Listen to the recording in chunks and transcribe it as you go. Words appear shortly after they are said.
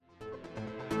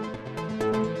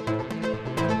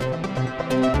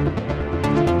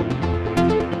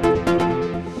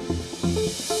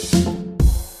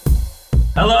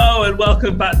and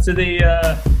welcome back to the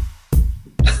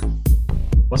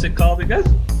what's it called again?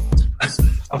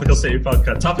 Topical City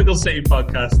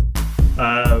Podcast.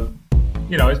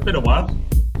 It's been a while,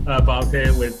 but I'm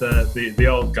here with the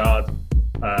old guard.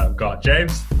 I've got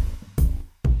James.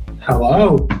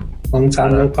 Hello, long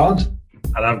time no pod.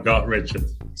 And I've got Richard.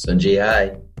 Sunji,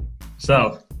 hi.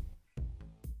 So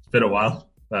it's been a while.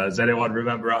 Does anyone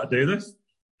remember how to do this?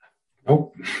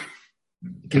 Nope.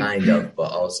 Kind of,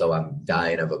 but also I'm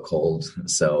dying of a cold,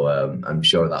 so I'm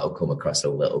sure that'll come across a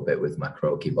little bit with my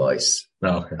croaky voice.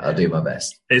 Okay. I'll do my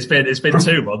best. It's been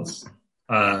 2 months,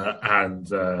 and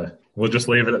we'll just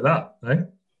leave it at that. Eh?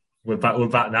 We're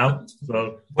back now.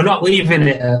 So we're not leaving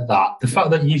it at that. The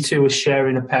fact that you two are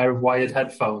sharing a pair of wired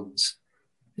headphones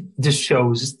just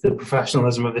shows the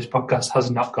professionalism of this podcast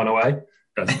has not gone away.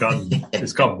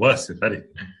 It's gone worse, if any.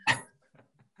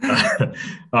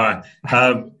 All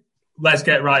right. Let's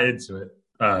get right into it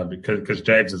because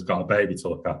James has got a baby to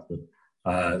look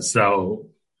after. So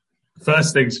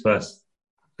first things first,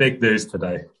 big news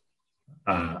today.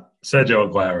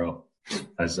 Sergio Aguero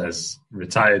has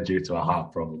retired due to a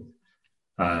heart problem.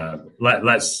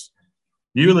 Let's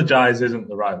eulogize isn't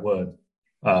the right word,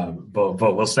 but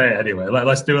we'll say it anyway.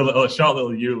 Let's do a short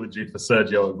little eulogy for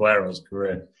Sergio Aguero's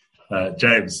career.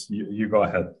 James, you go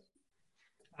ahead.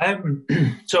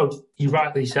 So you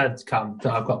rightly said, Cam,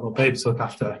 that I've got a little baby to look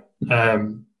after.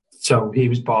 So he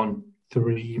was born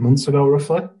 3 months ago,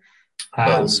 roughly.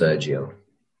 Little Sergio,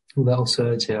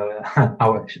 yeah. I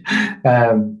wish.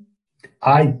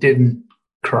 I didn't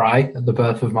cry at the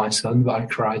birth of my son, but I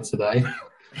cried today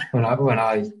when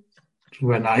I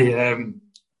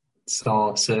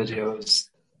saw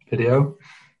Sergio's video.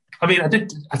 I mean, I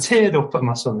teared up at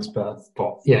my son's birth,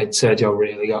 but yeah, Sergio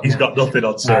really got He's me. got nothing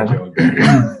on Sergio.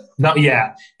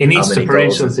 He needs to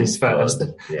prove something first.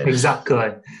 Yeah.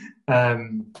 Exactly.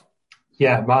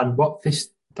 Yeah, man,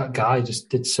 that guy just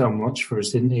did so much for us,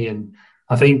 didn't he? And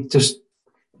I think just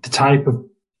the type of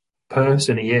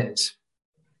person he is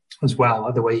as well,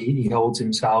 like the way he holds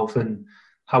himself and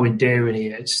how endearing he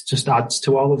is, just adds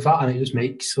to all of that, and it just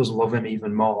makes us love him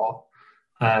even more.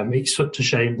 It's such a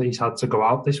shame that he's had to go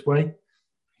out this way.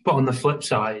 But on the flip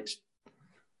side,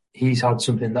 he's had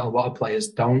something that a lot of players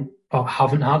don't or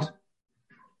haven't had.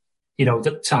 You know,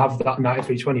 to have that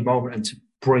 93-20 moment and to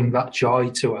bring that joy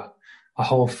to a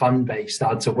whole fan base that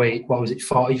had to wait,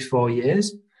 44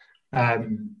 years?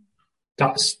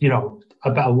 That's, I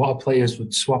bet a lot of players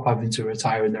would swap having to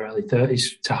retire in their early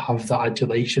 30s to have that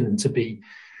adulation and to be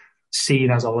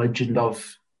seen as a legend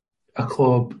of a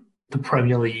club, the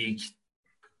Premier League,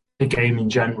 the game in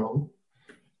general.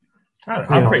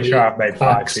 I'm pretty sure I've made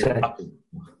 5 people.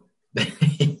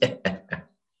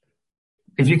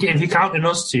 If you're counting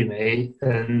us two, mate,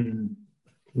 then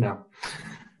no.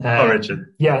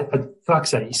 Richard. Yeah, like I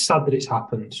say, it's sad that it's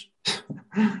happened.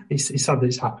 it's sad that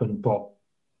it's happened, but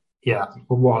yeah,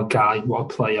 what a guy, what a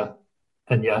player.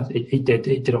 And yeah, it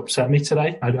did upset me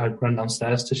today. I ran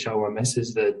downstairs to show my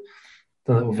missus the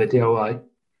little video, like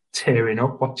tearing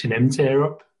up, watching him tear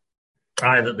up.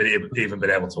 I haven't even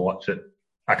been able to watch it.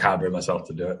 I can't bring myself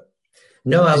to do it.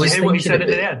 No, I was thinking what he said a at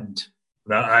bit... the end.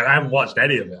 No, I haven't watched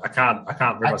any of it. I can't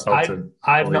bring myself to.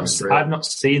 I've not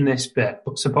seen this bit,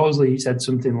 but supposedly he said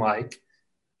something like,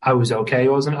 "I was okay,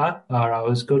 wasn't I?" Or "I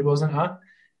was good, wasn't I?"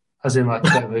 As in like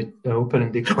a bit of an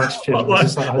open-ended question. What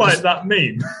does that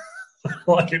mean?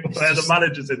 Like where the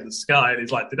manager's in the sky and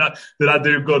he's like, "Did I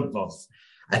do good, boss?"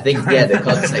 I think, the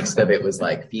context of it was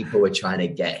like people were trying to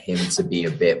get him to be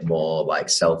a bit more like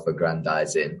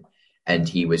self-aggrandizing. And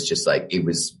he was just like, he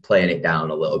was playing it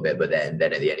down a little bit, but then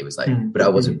at the end he was like, but I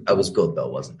was good though,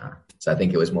 wasn't I? So I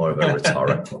think it was more of a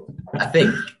rhetorical. I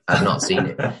think I've not seen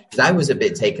it because I was a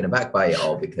bit taken aback by it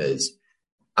all because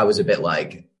I was a bit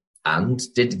like, and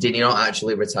did he not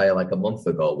actually retire like a month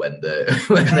ago when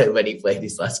he played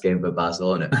his last game for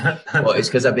Barcelona? Well, it's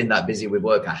because I've been that busy with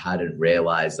work. I hadn't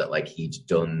realised that like he'd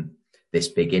done this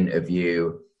big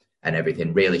interview and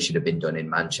everything. Really should have been done in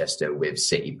Manchester with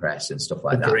City Press and stuff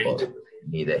like Agreed. that. But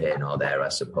neither here nor there, I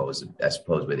suppose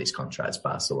with his contracts,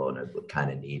 Barcelona kind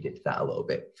of needed that a little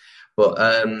bit. But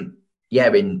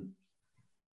in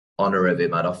honour of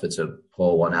him, I'd offer to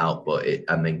pour one out, but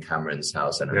I'm in Cameron's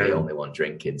house and I'm the only one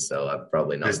drinking, so I'm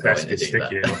probably not going to do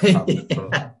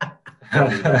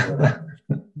that.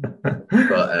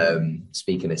 But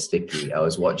speaking of sticky, I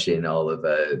was watching all of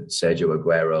Sergio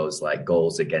Aguero's like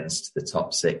goals against the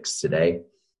top 6 today,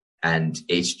 and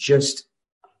it's just,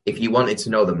 if you wanted to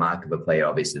know the mark of a player,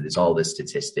 obviously there's all the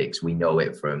statistics. We know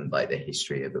it from like the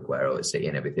history of Aguero at City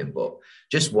and everything, but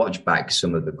just watch back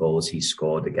some of the goals he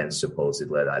scored against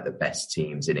supposedly like the best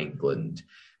teams in England.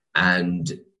 And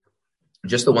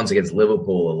just the ones against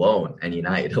Liverpool alone and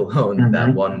United alone,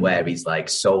 that one where he's like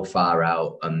so far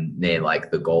out and near like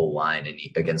the goal line and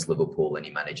against Liverpool, and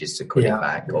he manages to cut it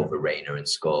back over Reina and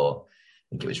score. I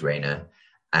think it was Reina.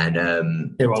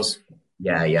 And it was.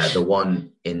 Yeah. The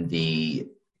one in the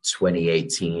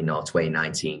 2018 or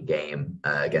 2019 game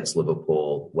against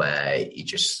Liverpool where he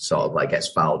just sort of like gets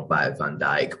fouled by Van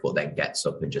Dijk, but then gets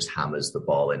up and just hammers the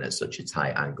ball in at such a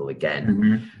tight angle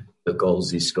again. The goals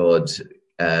he scored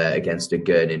against a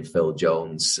gurning Phil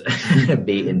Jones,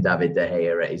 beating David De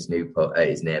Gea at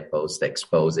his near post,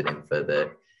 exposing him for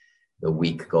the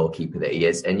weak goalkeeper that he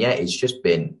is. And yeah, he's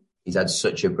had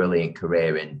such a brilliant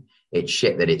career, and it's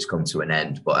shit that it's come to an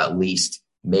end, but at least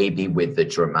maybe with the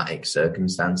dramatic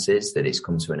circumstances that it's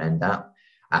come to an end at,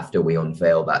 after we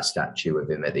unveil that statue of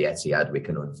him at the Etihad, we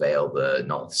can unveil the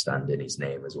North Stand in his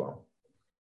name as well.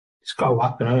 It's got to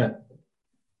happen, hasn't it?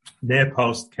 Near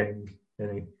post king,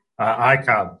 isn't he? I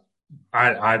can't.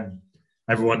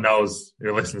 Everyone knows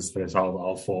who listens to this.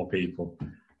 All four people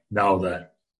know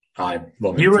that I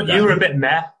love him. You were a bit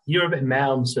meh. You were a bit meh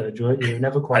on Sergio, weren't you? You were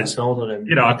never quite sold on him.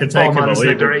 You know, I could take him or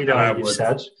leave him. I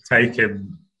would take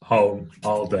him home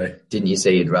all day. Didn't you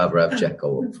say you'd rather have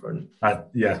Dzeko up front?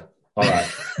 Yeah. All right.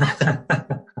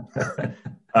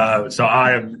 So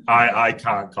I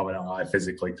can't comment on it. I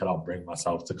physically cannot bring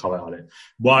myself to comment on it.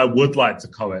 What I would like to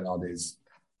comment on is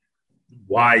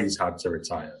why he's had to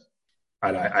retire.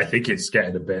 And I think it's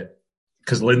getting a bit,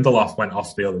 because Lindelof went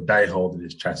off the other day holding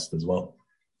his chest as well.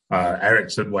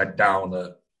 Eriksen went down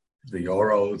at the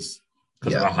Euros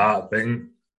because of a heart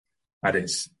thing. And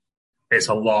it's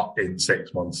a lot in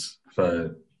 6 months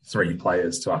for 3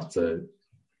 players to have to,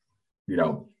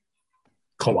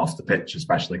 come off the pitch,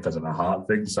 especially because of a heart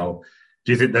thing. So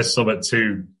do you think there's something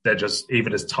to, they're just,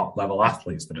 even as top level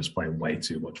athletes, they're just playing way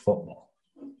too much football?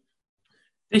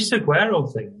 This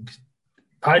Aguero thing,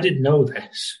 I didn't know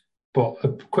this, but a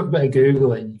quick bit of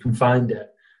Googling, you can find it.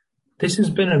 This has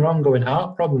been an ongoing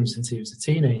heart problem since he was a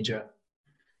teenager.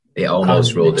 It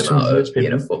almost ruled him out of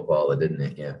being a footballer, didn't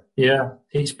it? Yeah. Yeah,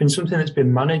 it's been something that's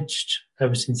been managed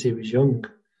ever since he was young.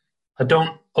 I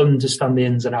don't understand the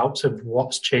ins and outs of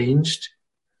what's changed.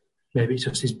 Maybe it's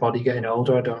just his body getting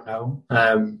older, I don't know.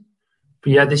 But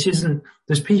yeah,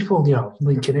 there's people,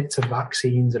 linking it to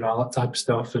vaccines and all that type of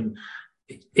stuff. And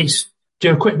it's,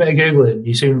 do a quick bit of Googling,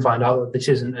 you soon find out that this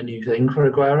isn't a new thing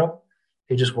for Aguero.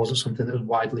 It just wasn't something that was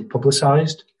widely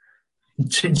publicised.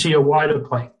 To your wider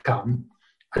point, Cam,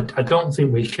 I don't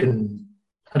think we can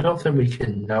know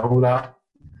that.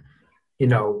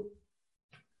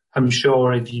 I'm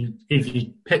sure if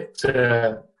you picked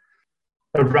a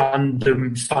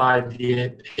random 5-year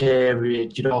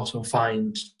period, you'd also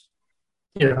find,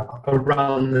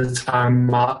 around the time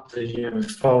Mark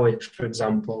forward, for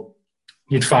example,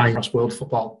 you'd find across world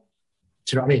football.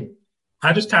 Do you know what I mean?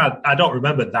 I don't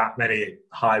remember that many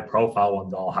high profile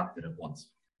ones all happening at once.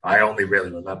 I only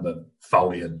really remember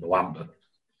Foley and Luamba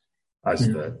as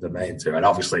the main two. And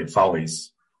obviously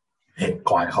Foley's hits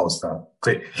quite close to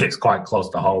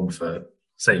home for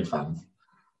City fans.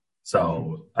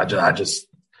 So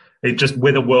it just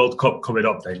with a World Cup coming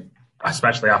up,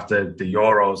 especially after the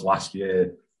Euros last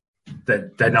year,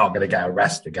 they're not going to get a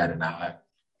rest again. And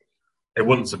it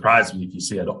wouldn't surprise me if you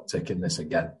see an uptick in this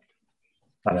again.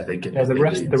 And I think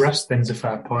the rest thing's a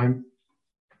fair point.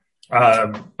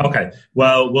 Okay,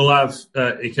 well, we'll have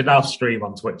he can now stream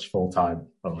on Twitch full time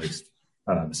at least,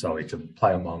 so he can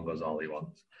play Among Us all he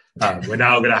wants. We're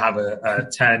now going to have a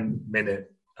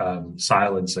 10-minute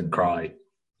silence and cry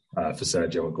for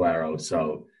Sergio Aguero.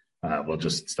 So we'll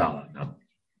just start that now.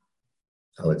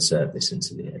 I'll insert this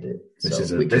into the edit. This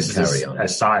is a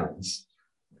silence.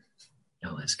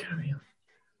 No, let's carry on.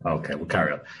 Okay, we'll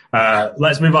carry on.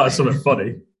 Let's move on to something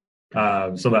funny,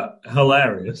 something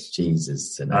hilarious.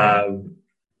 Jesus, tonight.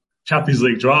 Champions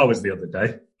League draw was the other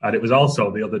day, and it was also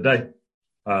the other day.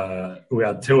 We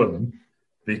had 2 of them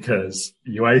because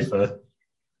UEFA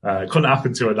couldn't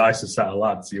happen to a nicer set of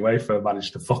lads. UEFA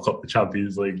managed to fuck up the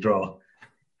Champions League draw.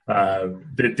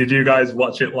 Did you guys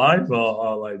watch it live,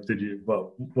 or like did you?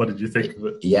 What did you think of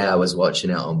it? Yeah, I was watching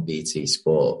it on BT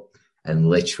Sport, and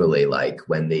literally, like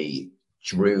when they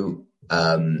drew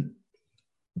Villarreal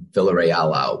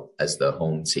out as the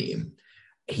home team,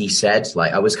 he said,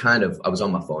 like, I was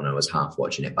on my phone, I was half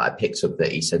watching it, but I picked up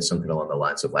that he said something along the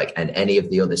lines of like, and any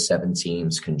of the other 7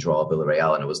 teams can draw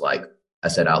Villarreal. And it was like, I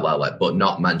said out loud, like, but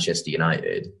not Manchester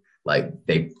United. Like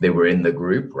they were in the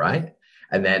group, right?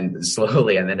 And then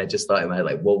slowly, and then I just thought in my head,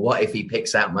 like, well, what if he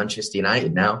picks out Manchester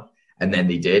United now? And then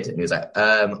they did. And he was like,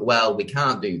 well, we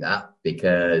can't do that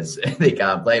because they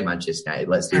can't play Manchester United.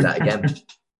 Let's do that again.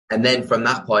 And then from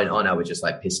that point on, I was just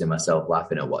like pissing myself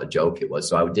laughing at what a joke it was.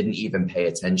 So I didn't even pay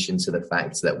attention to the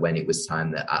fact that when it was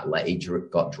time that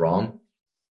Atleti got drawn,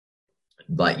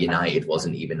 like United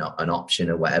wasn't even an option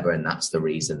or whatever. And that's the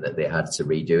reason that they had to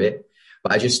redo it.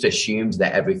 But I just assumed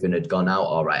that everything had gone out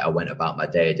all right. I went about my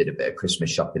day, I did a bit of Christmas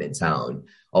shopping in town.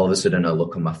 All of a sudden I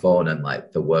look on my phone and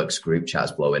like the works group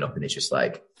chat's blowing up and it's just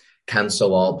like,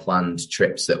 cancel all planned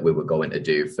trips that we were going to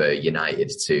do for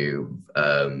United to,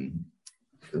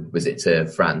 was it to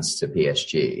France, to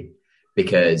PSG?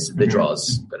 Because the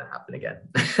draw's going to happen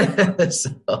again.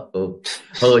 So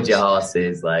hold your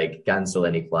horses, like cancel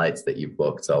any flights that you've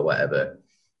booked or whatever.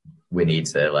 We need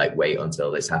to like wait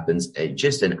until this happens. It's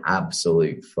just an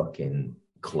absolute fucking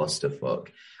clusterfuck.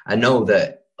 I know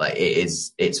that like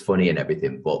it's funny and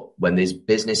everything, but when there's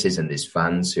businesses and there's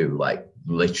fans who like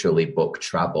literally book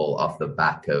travel off the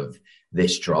back of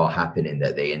this draw happening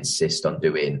that they insist on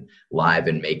doing live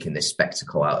and making this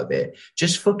spectacle out of it,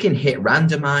 just fucking hit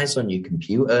randomize on your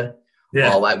computer.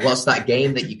 Yeah. Or like, what's that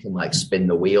game that you can like spin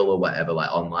the wheel or whatever,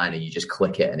 like online and you just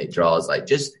click it and it draws? Like,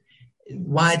 just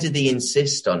why do they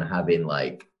insist on having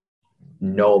like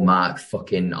no mark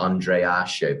fucking Andre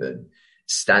Arshavin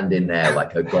standing there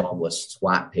like a godless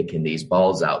twat picking these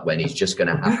balls out when he's just going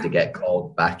to have to get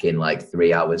called back in like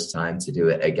 3 hours time to do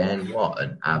it again? What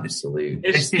an absolute...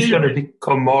 It's going to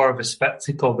become more of a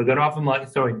spectacle. They're going to have them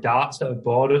like throwing darts at a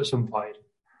board at some point.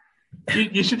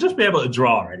 You should just be able to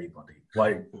draw anybody.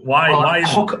 Like, why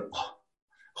hook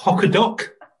a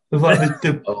duck? With like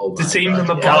the team from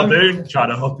the Calhoun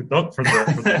trying to hook a duck from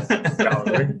the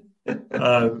gallery.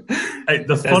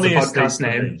 The funniest thing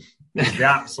name. The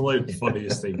absolute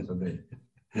funniest thing for me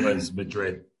was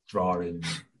Madrid drawing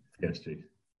PSG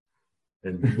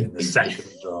in the second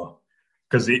draw,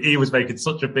 because he was making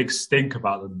such a big stink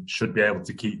about them should be able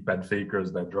to keep Benfica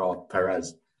as their draw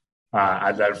Perez,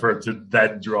 and then for him to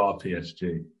then draw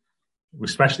PSG,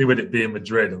 especially with it being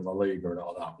Madrid and La Liga and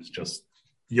all that, was just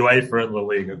UEFA and La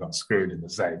Liga got screwed in the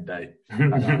same day.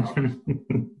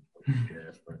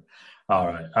 All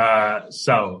right,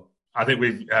 so I think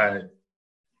we've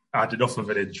had enough of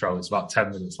an intro. It's about 10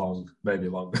 minutes long, maybe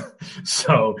longer.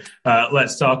 So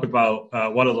let's talk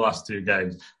about one of the last two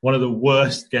games. One of the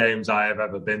worst games I have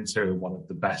ever been to, one of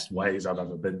the best ways I've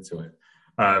ever been to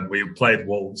it. We played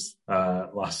Wolves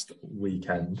last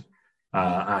weekend,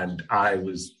 and I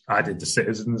did the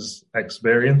Citizens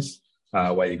experience,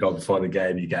 where you go before the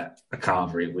game, you get a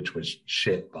carvery, which was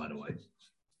shit, by the way.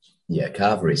 Yeah,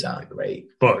 carveries aren't great.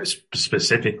 But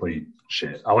specifically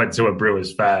shit. I went to a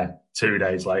Brewers Fair 2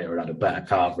 days later and had a better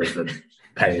carvery than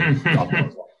paying.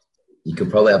 You could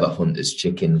probably have a Hunter's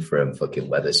chicken from fucking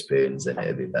Weatherspoons and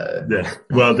it'd be better. Yeah.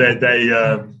 Well,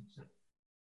 the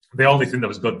only thing that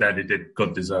was good there, they did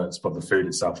good desserts, but the food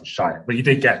itself was shite. But you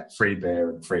did get free beer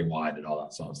and free wine and all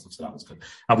that sort of stuff, so that was good.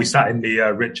 And we sat in the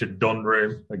Richard Dunn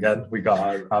room again. We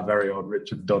got our very own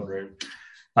Richard Dunn room.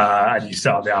 And you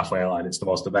sit on the halfway line. It's the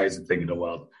most amazing thing in the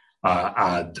world.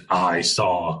 And I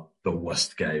saw the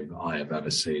worst game I have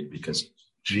ever seen, because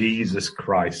Jesus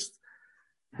Christ,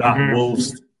 that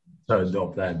Wolves turned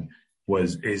up then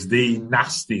is the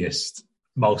nastiest,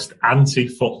 most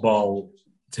anti-football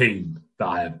team that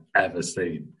I have ever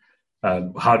seen.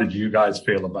 How did you guys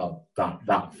feel about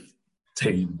that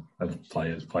team of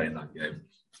players playing that game?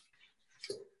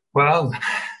 Well,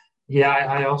 yeah,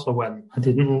 I also went. I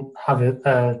didn't have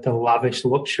the lavish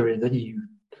luxury that you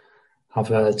have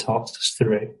talked us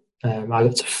through. I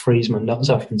got to freeze my nuts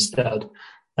off instead.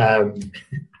 I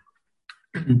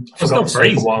forgot to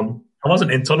take one. I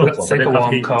wasn't in tunnel club. I didn't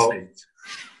have heating seats.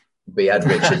 We had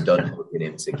Richard Dunn hooking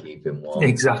him to keep him warm.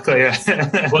 Exactly,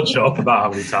 yeah. What's up about how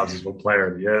many times he's one player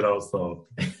of the year, though, so...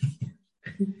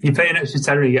 You pay an extra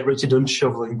tenner, you get Richard Dunn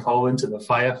shoveling coal into the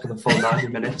fire for the full 90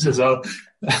 minutes as well.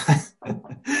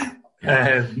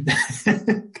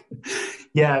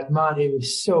 Yeah, man, it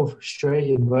was so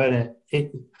frustrating, wasn't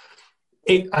it?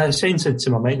 I was saying to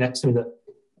my mate next to me that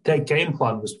their game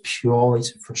plan was purely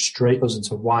to frustrate us and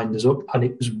to wind us up, and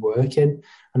it was working.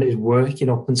 And it was working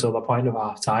up until the point of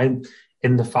half time,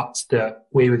 in the fact that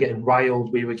we were getting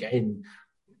riled, we were getting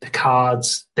the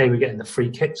cards, they were getting the free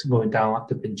kicks and going down like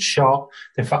they'd been shot.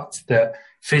 The fact that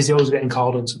physios were getting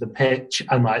called onto the pitch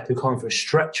and like they were calling for a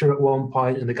stretcher at one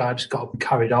point and the guy just got up and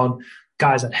carried on.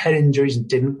 Guys had head injuries and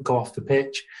didn't go off the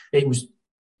pitch. It was,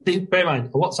 bear in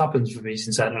mind, a lot's happened for me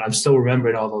since then, and I'm still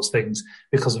remembering all those things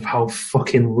because of how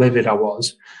fucking livid I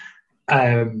was.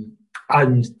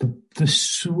 And the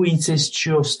sweetest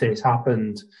justice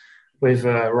happened with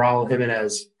Raul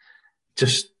Jimenez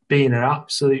just being an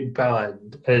absolute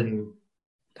bellend and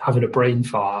having a brain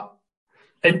fart.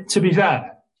 And to be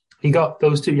fair, he got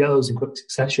those 2 yellows in quick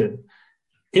succession.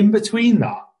 in between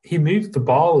that, he moved the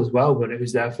ball as well when it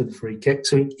was there for the free kick.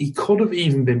 So he could have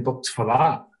even been booked for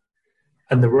that.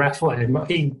 And the ref let him.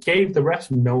 He gave the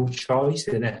ref no choice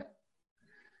in it.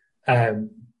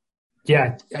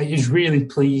 It was really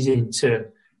pleasing to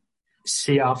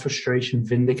see our frustration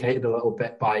vindicated a little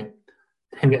bit by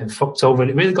him getting fucked over.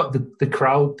 And it really got the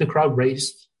crowd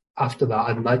raised after that.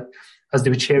 And like, as they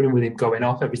were cheering with him going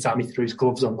off every time he threw his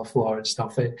gloves on the floor and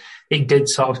stuff, it did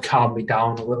sort of calm me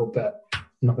down a little bit. I'm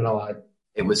not going to lie.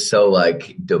 It was so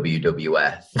like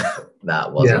WWF,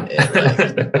 that wasn't it?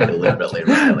 Like deliberately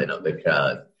riling up the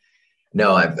crowd.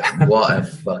 No, what a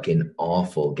fucking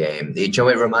awful game. It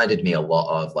reminded me a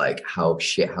lot of like how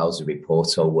shithousery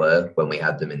Porto were when we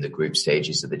had them in the group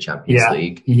stages of the Champions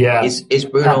League. Yeah. Is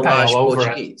Bruno Lage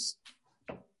Portuguese?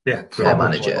 Yeah. Their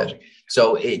manager.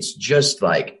 So it's just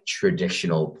like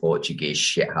traditional Portuguese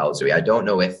shithousery. I don't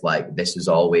know if like this has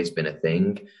always been a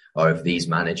thing or if these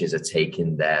managers are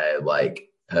taking their like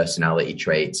personality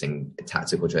traits and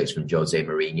tactical traits from Jose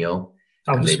Mourinho.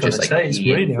 And they just like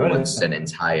influenced an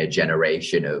entire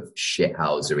generation of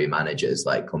shithousery managers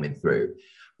like coming through.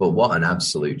 But what an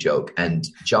absolute joke. And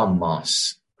John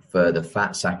Moss, for the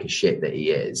fat sack of shit that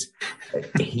he is,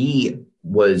 he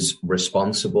was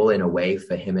responsible in a way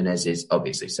for Jimenez's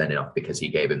obviously sending off because he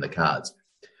gave him the cards.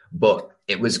 But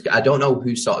it was, I don't know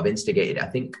who sort of instigated it. I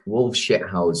think Wolves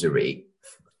shithousery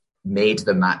made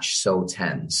the match so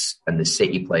tense and the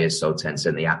City players so tense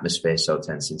and the atmosphere so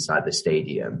tense inside the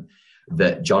stadium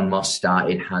that John Moss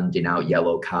started handing out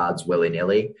yellow cards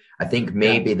willy-nilly. I think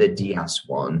maybe the Diaz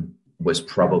one was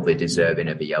probably deserving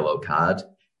of a yellow card,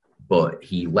 but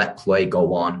he let play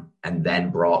go on and then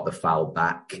brought the foul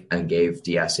back and gave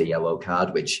Diaz a yellow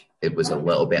card, which it was a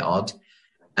little bit odd.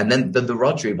 And then the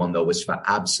Rodri one, though, was for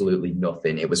absolutely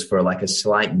nothing. It was for like a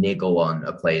slight niggle on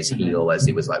a player's heel as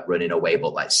he was like running away,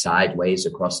 but like sideways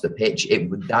across the pitch.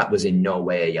 That was in no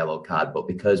way a yellow card, but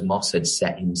because Moss had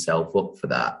set himself up for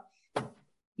that,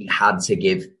 he had to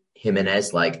give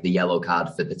Jimenez like the yellow card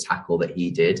for the tackle that he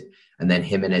did. And then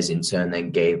Jimenez in turn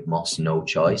then gave Moss no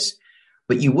choice.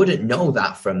 But you wouldn't know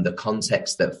that from the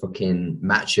context that fucking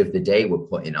Match of the Day were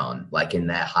putting on, like in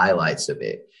their highlights of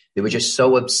it. They were just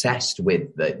so obsessed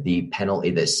with the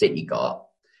penalty that City got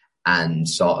and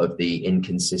sort of the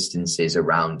inconsistencies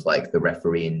around like the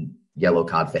refereeing yellow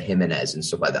card for Jimenez and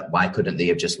stuff like that. Why couldn't they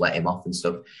have just let him off and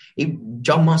stuff?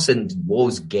 John Moss and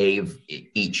Wolves gave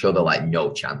each other like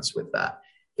no chance with that.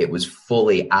 It was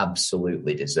fully,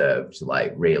 absolutely deserved,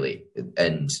 like really.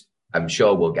 And I'm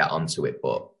sure we'll get onto it,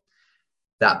 but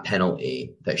that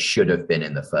penalty that should have been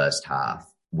in the first half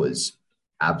was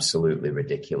absolutely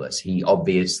ridiculous. He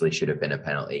obviously should have been a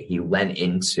penalty. He went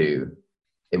into,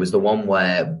 it was the one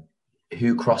where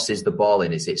who crosses the ball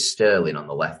in? Is it Sterling on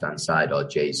the left-hand side or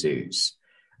Jesus?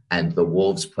 And the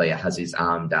Wolves player has his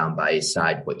arm down by his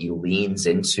side, but he leans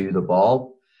into the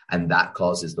ball and that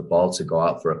causes the ball to go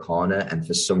out for a corner. And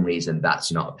for some reason,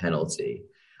 that's not a penalty.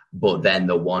 But then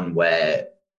the one where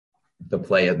the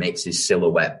player makes his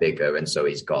silhouette bigger and so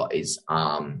he's got his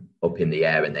arm up in the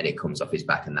air and then it comes off his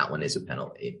back and that one is a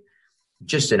penalty.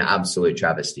 Just an absolute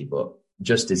travesty, but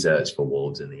just deserves for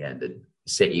Wolves in the end. And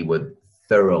City were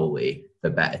thoroughly the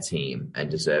better team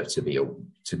and deserve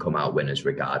to come out winners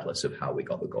regardless of how we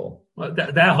got the goal. Well,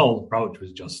 their whole approach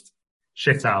was just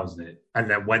shithousing it. And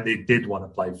then when they did want to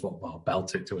play football,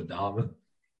 belt it to Adama.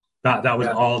 That was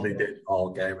all they did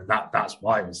all game, and that's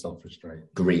why it was so frustrating.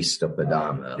 Greased up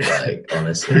Adama, like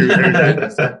honestly.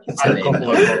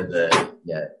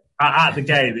 At the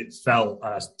game, it felt.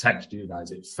 I texted you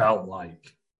guys. It felt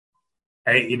like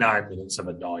 89 minutes of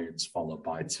annoyance followed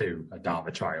by 2 Adama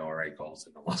Traore goals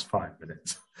in the last 5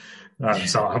 minutes.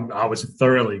 So I was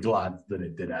thoroughly glad that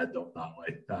it did end up that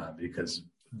way because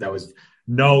there was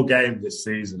no game this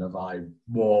season have I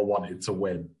more wanted to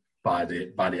win by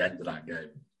the end of that game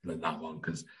than that one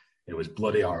because it was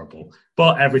bloody horrible.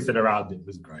 But everything around it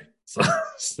was great. So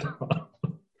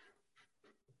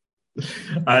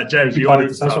James, you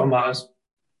wanted to talk about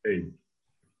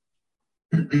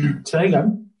Say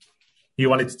again. You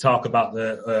wanted to talk about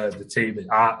the team,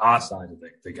 our side of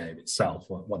the game itself.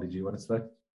 What did you want to say?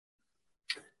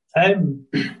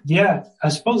 Yeah, I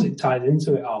suppose it ties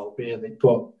into it all, really.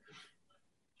 But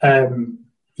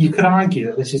you could argue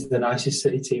that this is the nicest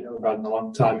City team that we've had in a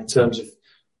long time in terms of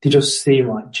they just seem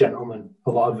like gentlemen, a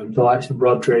lot of them. The likes of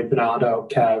Rodri, Bernardo,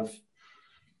 Kev,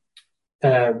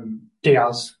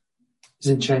 Diaz,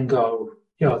 Zinchenko,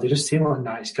 they just seem like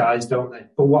nice guys, don't they?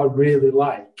 But what I really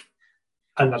like,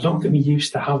 and I don't think we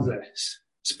used to have this,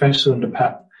 especially under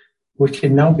Pep, we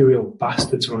can now be real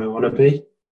bastards when we want to be.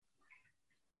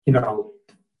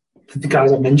 The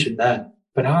guys I mentioned there,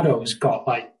 Bernardo's got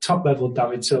like top level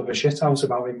David Silva shithouse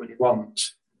about him when he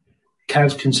wants.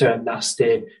 Kev's concerned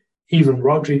nasty. Even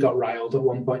Rodri got riled at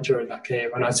one point during that game.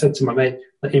 And I said to my mate,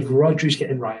 like, if Rodri's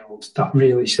getting riled, that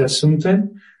really says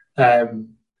something. So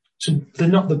they're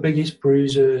not the biggest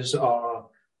bruisers or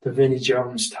the Vinnie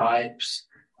Jones types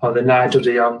or the Nigel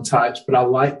de Jong types, but I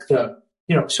like that,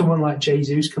 you know, someone like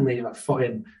Jesus can leave a foot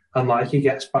in and like he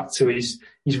gets back to his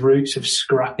roots of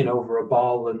scrapping over a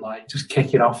ball and like just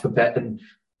kicking off a bit and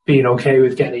being okay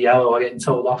with getting a yellow or getting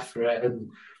told off for it. And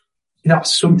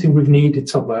that's something we've needed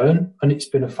to learn. And it's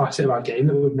been a facet of our game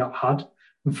that we've not had.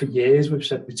 And for years, we've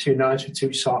said we're too nice, we're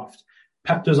too soft.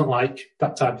 Pep doesn't like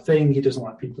that type of thing. He doesn't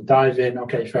like people diving.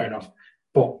 Okay, fair enough.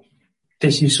 But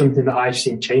this is something that I've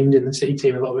seen change in the City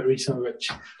team a little bit recently, which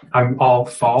I'm all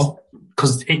for,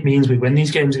 because it means we win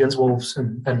these games against Wolves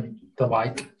and the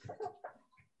like.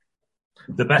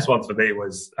 The best one for me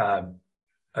was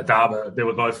Adama. They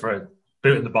were going for it,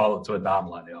 booting the ball up to Adama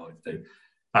like they always do.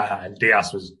 And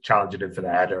Diaz was challenging him for the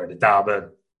header, and Adama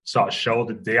sort of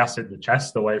shouldered Diaz in the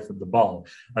chest away from the ball.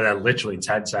 And then literally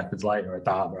 10 seconds later,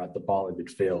 Adama had the ball in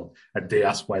midfield, and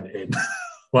Diaz went in.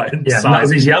 Like yeah, that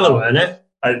was his yellow, wasn't it?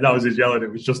 And that was his yellow, and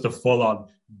it was just a full-on,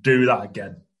 do that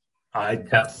again. I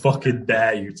fucking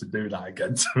dare you to do that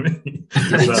again to me.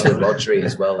 To Rodri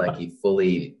as well, like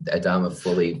Adama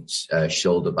fully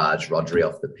shoulder barged Rodri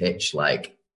off the pitch.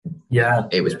 Like, yeah,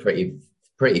 it was pretty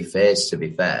fierce, to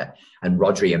be fair. And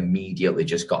Rodri immediately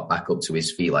just got back up to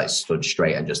his feet, like stood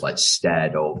straight and just like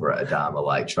stared over at Adama,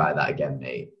 like, try that again,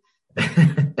 mate.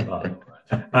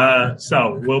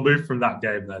 So we'll move from that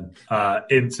game then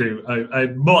into a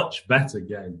much better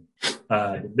game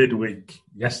midweek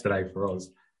yesterday for us.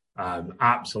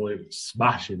 Absolute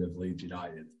smashing of Leeds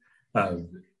United.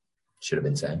 Should have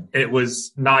been 10. It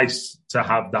was nice to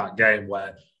have that game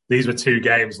where these were two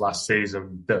games last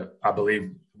season that I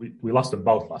believe we lost them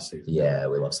both last season. Yeah,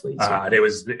 we lost Leeds. And it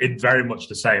was in very much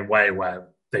the same way where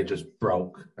they just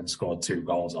broke and scored 2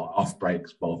 goals off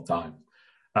breaks both times.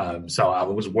 So I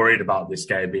was worried about this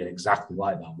game being exactly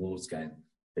like that Wolves game.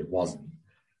 It wasn't.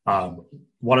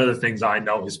 One of the things I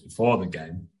noticed before the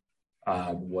game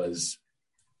was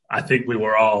I think we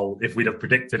were all, if we'd have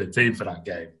predicted a team for that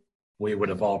game, we would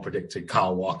have all predicted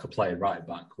Kyle Walker playing right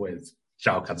back with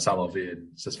João Cancelo being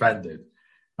suspended.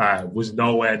 Was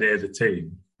nowhere near the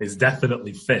team. Is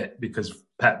definitely fit because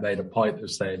Pep made a point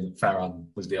of saying that Ferran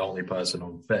was the only person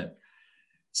unfit.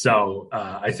 So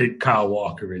I think Kyle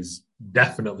Walker is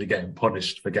definitely getting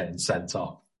punished for getting sent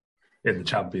off in the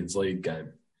Champions League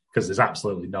game because there's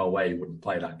absolutely no way he wouldn't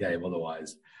play that game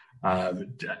otherwise.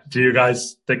 Do you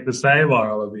guys think the same, or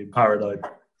are we paranoid?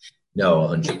 No,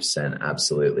 100%,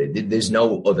 absolutely. There's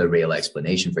no other real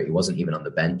explanation for it. He wasn't even on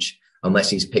the bench, unless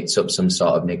he's picked up some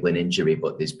sort of niggling injury,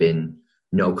 but there's been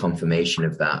no confirmation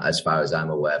of that as far as I'm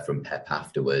aware from Pep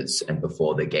afterwards. And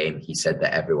before the game, he said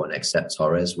that everyone except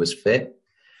Torres was fit.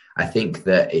 I think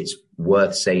that it's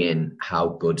worth saying how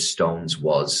good Stones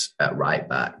was at right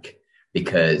back,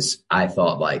 because I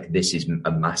thought, like, this is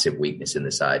a massive weakness in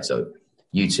the side. So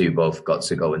you two both got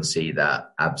to go and see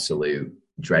that absolute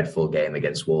dreadful game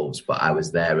against Wolves, but I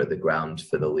was there at the ground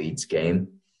for the Leeds game.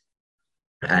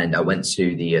 And I went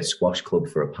to the squash club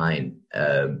for a pint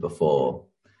before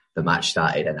the match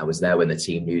started. And I was there when the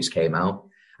team news came out.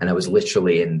 And I was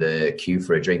literally in the queue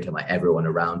for a drink, and like everyone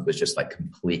around was just like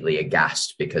completely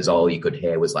aghast because all you could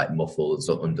hear was like muffles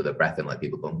under the breath and like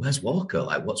people going, "Where's Walker?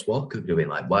 Like, what's Walker doing?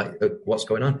 Like, what's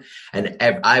going on?" And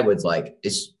I was like,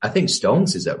 I think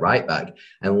Stones is at right back,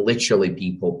 and literally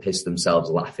people pissed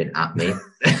themselves laughing at me.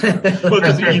 Well,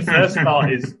 because your first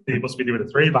thought is he must be doing a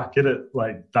 3-back, isn't it?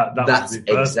 Like that's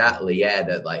exactly, yeah.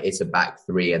 That like it's a back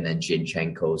 3, and then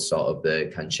Zinchenko's sort of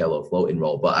the Cancelo floating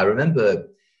role. But I remember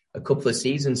a couple of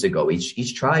seasons ago,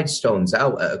 he's tried Stones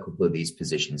out at a couple of these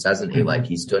positions, hasn't he? Mm-hmm. Like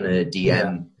he's done a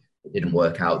DM, it didn't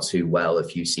work out too well a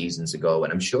few seasons ago,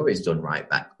 and I'm sure he's done right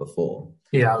back before.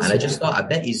 Yeah, and I just thought, I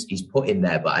bet he's put in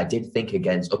there, but I did think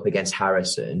up against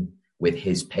Harrison with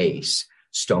his pace,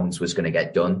 Stones was going to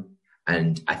get done,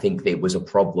 and I think it was a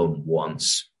problem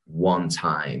one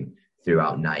time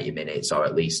throughout 90 minutes, or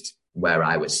at least where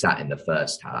I was sat in the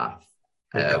first half.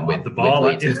 With the ball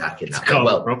attacking that.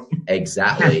 Well,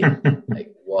 exactly.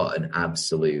 Like, what an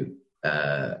absolute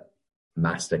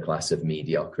masterclass of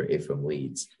mediocrity from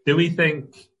Leeds. Do we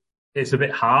think it's a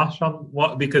bit harsh on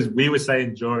what? Because we were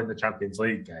saying during the Champions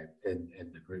League game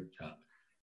in the group chat,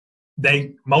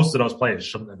 most of those players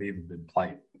shouldn't have even been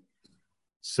playing.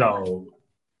 So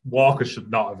Walker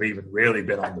should not have even really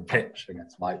been on the pitch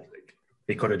against Leipzig.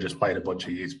 He could have just played a bunch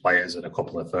of youth players and a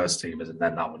couple of first teamers, and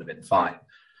then that would have been fine.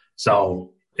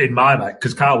 So in my mind,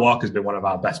 because Kyle Walker's been one of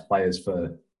our best players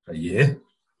for a year,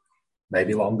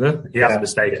 maybe longer. He hasn't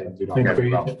mistaken. Do not get me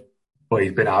wrong, but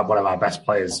he's been one of our best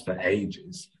players for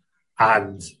ages.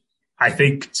 And I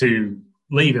think to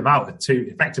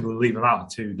effectively leave him out of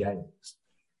 2 games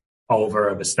over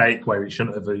a mistake where he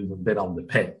shouldn't have even been on the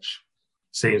pitch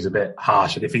seems a bit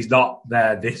harsh. And if he's not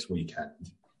there this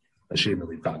weekend, assuming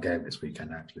we've got a game this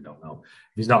weekend, I actually don't know.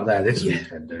 If he's not there this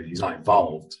weekend, he's not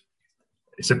involved,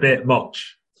 it's a bit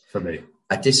much for me.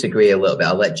 I disagree a little bit.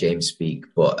 I'll let James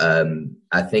speak, but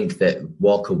I think that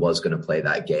Walker was going to play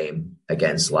that game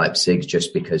against Leipzig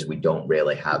just because we don't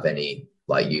really have any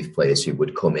youth players who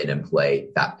would come in and play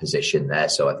that position there.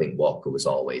 So I think Walker was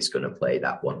always going to play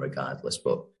that one regardless.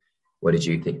 But what did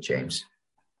you think, James?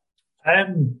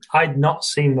 I'd not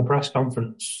seen the press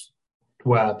conference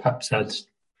where Pep said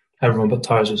everyone but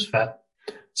Torres was fit.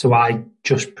 So I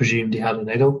just presumed he had a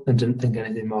niggle and didn't think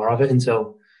anything more of it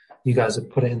until you guys had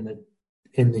put it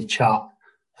in the chat.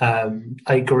 I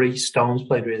agree, Stones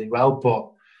played really well,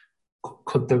 but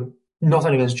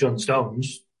nothing against John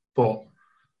Stones, but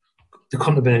there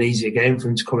couldn't have been an easier game for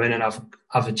him to come in and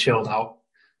have a chilled out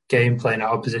game playing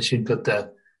out of position.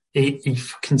 He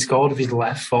fucking scored with his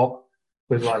left foot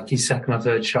with his second or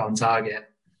third shot on target.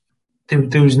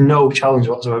 There was no challenge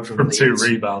whatsoever from Leeds. 2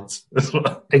 rebounds as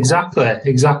well. Exactly.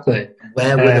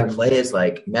 Where were the players?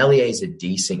 Mellier's a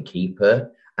decent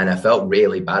keeper, and I felt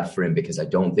really bad for him because I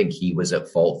don't think he was at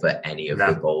fault for any of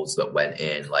the goals that went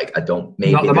in.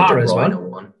 Maybe not the Mahrez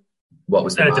one. What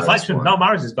was the deflection? One? No,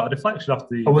 Mahrez has got a deflection off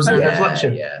the. Oh, was it a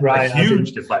deflection? Yeah. Right, a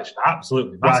huge deflection,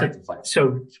 absolutely massive deflection.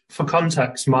 So, for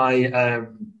context, my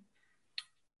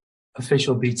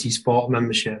official BT Sport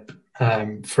membership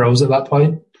froze at that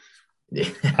point.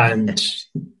 And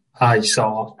I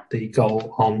saw the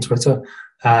goal on Twitter,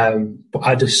 but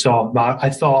I just saw I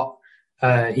thought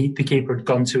the keeper had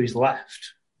gone to his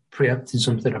left, preempting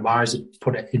something, and Mahrez had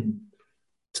put it in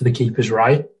to the keeper's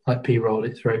right, P rolled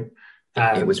it through.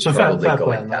 It was probably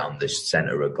going down the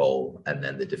centre of goal, and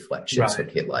then the deflection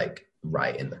took it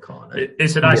right in the corner.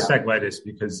 It's a nice segue, this,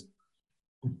 because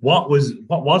what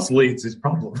was Leeds'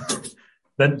 problem?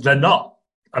 They're not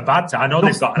a bad team. I know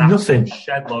they've got an absolute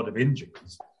shed load of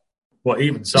injuries, but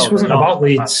even so, this wasn't about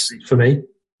Leeds for me. It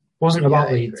wasn't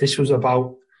about Leeds. This was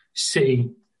about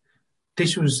City.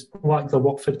 This was like the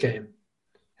Watford game,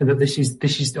 and that this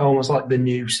is almost like the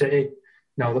new City.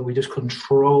 Now that we just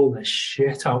control the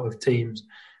shit out of teams,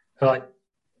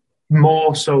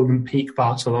 more so than peak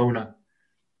Barcelona.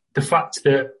 The fact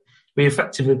that we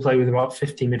effectively play with about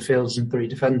 50 midfielders and 3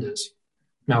 defenders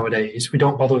nowadays. We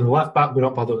don't bother with the left back. We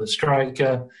don't bother with the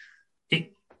striker.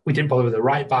 We didn't bother with the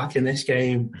right back in this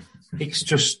game. It's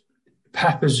just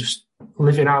Pepper's just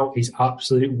living out his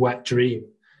absolute wet dream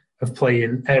of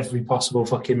playing every possible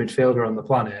fucking midfielder on the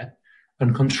planet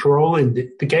and controlling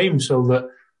the game so that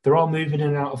they're all moving in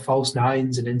and out of false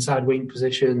nines and inside wing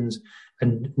positions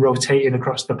and rotating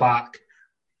across the back,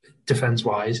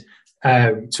 defence-wise,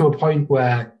 to a point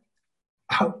where,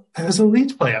 as a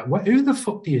Leeds player, who the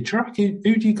fuck do you track?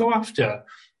 Who do you go after?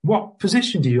 What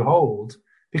position do you hold?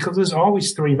 Because there's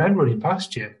always 3 men running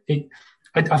past you.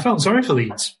 I felt sorry for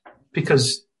Leeds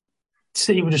because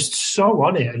City were just so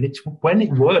on it, and when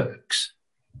it works,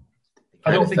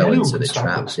 I don't think anyone into the stop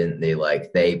trap, us. didn't they?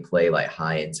 They play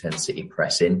high intensity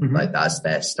pressing, that's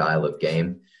their style of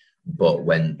game. But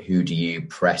who do you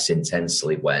press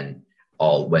intensely when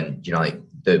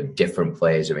the different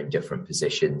players are in different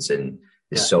positions and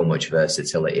there's so much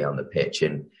versatility on the pitch?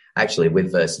 And actually,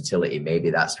 with versatility, maybe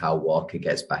that's how Walker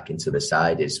gets back into the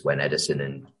side, is when Ederson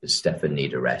and Stefan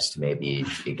need a rest. Maybe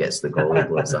he gets the goal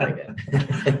gloves on again.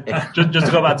 just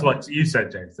to go back to what you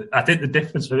said, James, I think the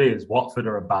difference for me is Watford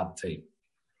are a bad team.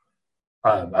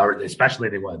 Or especially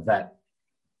they weren't then.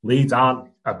 Leeds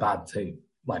aren't a bad team.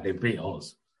 They beat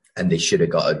us. And they should have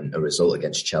gotten a result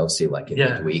against Chelsea in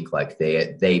midweek.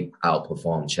 They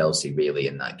outperformed Chelsea really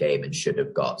in that game and should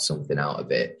have got something out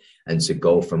of it. And to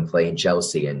go from playing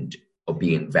Chelsea and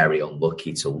being very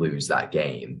unlucky to lose that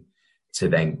game to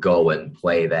then go and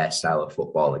play their style of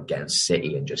football against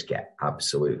City and just get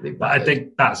absolutely battered. I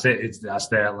think that's it. That's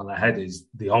nail on the head is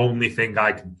the only thing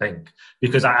I can think.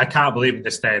 Because I can't believe in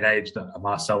this day and age that a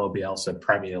Marcelo Bielsa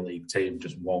Premier League team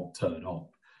just won't turn up.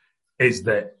 Is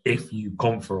that if you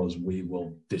come for us, we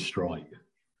will destroy you.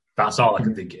 That's all I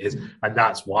can think it is. And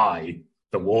that's why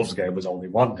the Wolves game was only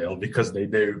 1-0, because they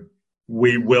knew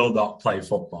we will not play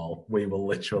football. We will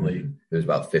literally There was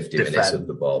about 50 minutes of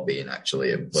the ball being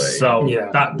actually in play. So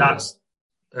that's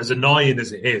as annoying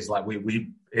as it is. It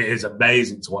is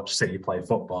amazing to watch City play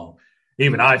football.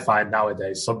 Even I find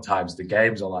nowadays sometimes the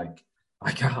games are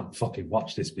I can't fucking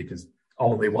watch this because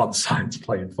only one side's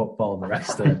playing football and the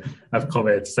rest have come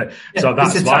here to say. Yeah, so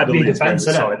that's why the league's game defense,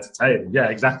 is so entertaining. Yeah,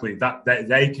 exactly. That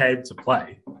they came to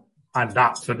play, and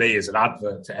that for me is an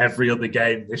advert to every other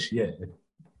game this year.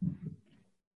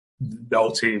 No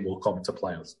team will come to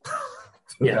play us.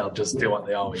 They'll just do what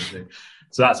they always do.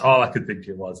 So that's all I could think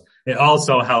it was. It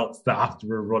also helped that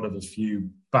after a run of a few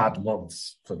bad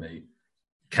months for me,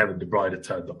 Kevin De Bruyne had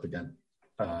turned up again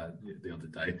the other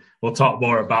day. We'll talk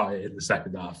more about it in the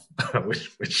second half,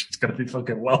 which is going to be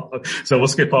fucking well. So we'll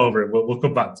skip over it. We'll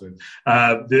come back to it.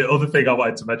 The other thing I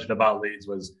wanted to mention about Leeds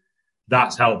was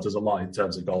that's helped us a lot in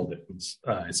terms of goal difference,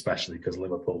 especially because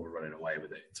Liverpool were running away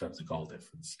with it in terms of goal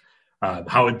difference.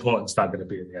 How important is that going to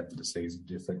be at the end of the season,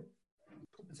 do you think?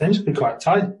 I think it's going to be quite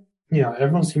tight.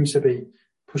 Everyone seems to be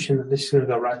pushing that this is going to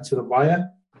go right to the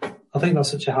wire. I think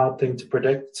that's such a hard thing to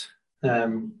predict.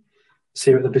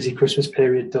 See what the busy Christmas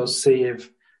period does, see if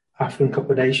African Cup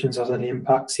of Nations has any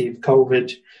impact, see if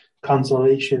COVID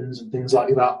cancellations and things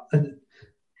like that. And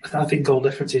I think goal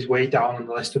difference is way down on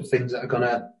the list of things that are going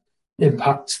to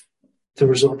impact the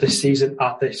result of this season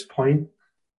at this point.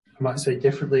 I might say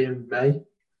differently in May.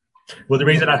 Well, the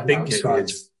reason I think it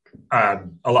is, a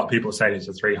lot of people are saying it's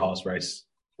a 3-horse race,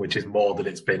 which is more than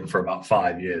it's been for about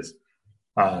 5 years.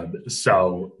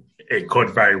 So it could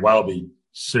very well be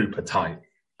super tight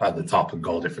at the top, and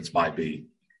goal difference might be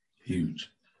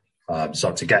huge.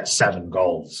 So to get 7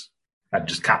 goals and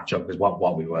just catch up with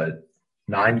what we were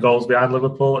 9 goals behind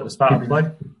Liverpool at the start of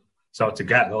play. So to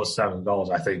get those 7 goals,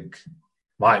 I think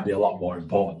might be a lot more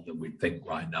important than we think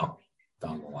right now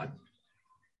down the line.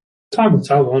 Time will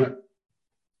tell, won't it?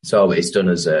 So it's done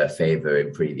us a favour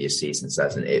in previous seasons,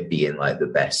 hasn't it? Being like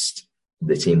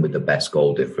the team with the best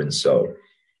goal difference. So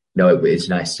no, it's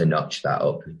nice to notch that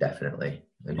up, definitely.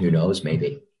 And who knows,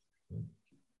 maybe.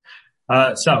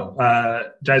 James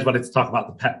wanted to talk about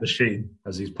the pet machine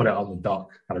as he's put it on the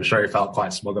doc, and I'm sure he felt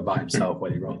quite smug about himself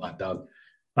when he wrote that down.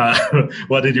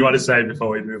 What did you want to say before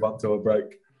we move on to a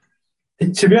break?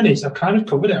 To be honest, I've kind of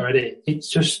covered it already. It's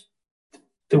just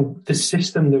the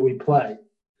system that we play.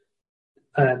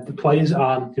 The players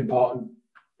aren't important,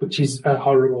 which is a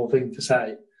horrible thing to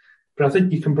say. But I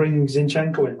think you can bring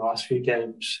Zinchenko in the last few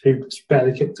games, who's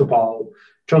barely kicked a ball.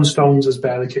 John Stones has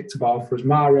barely kicked a ball for us.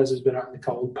 Mahrez has been out in the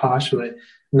cold partially.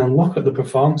 And then look at the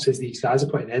performances these guys are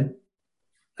putting in.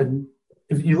 And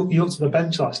if you looked at the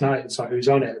bench last night and saw who's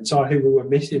on it and saw who we were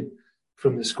missing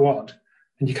from the squad,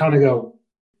 and you kind of go,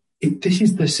 this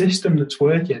is the system that's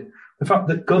working. The fact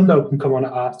that Gundo can come on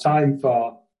at half time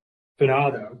for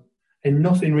Bernardo and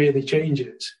nothing really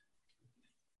changes.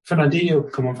 Fernandinho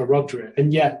can come on for Rodri.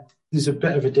 And yet, there's a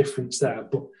bit of a difference there.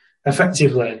 But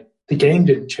effectively, the game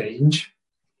didn't change.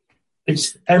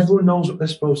 Everyone knows what they're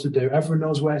supposed to do. Everyone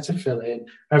knows where to fill in.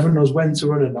 Everyone knows when to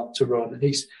run and not to run.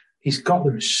 He's got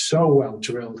them so well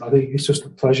drilled. I think it's just a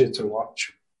pleasure to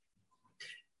watch.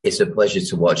 It's a pleasure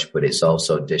to watch, but it's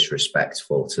also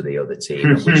disrespectful to the other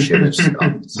team. And we should have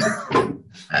stopped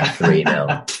at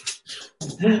 3-0.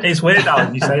 It's weird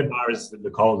how you say Mahrez is in the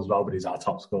cold as well, but he's our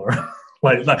top scorer.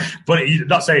 But he's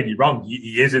not saying you're wrong.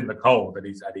 He is in the cold, and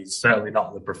he's certainly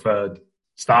not the preferred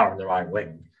star in the right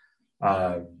wing.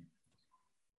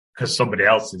 Because somebody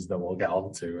else is that we'll get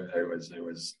on to. It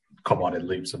was come on in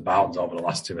leaps and bounds over the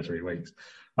last 2 or 3 weeks.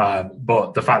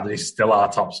 But the fact that he's still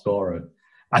our top scorer,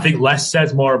 I think less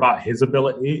says more about his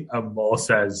ability and more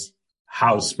says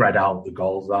how spread out the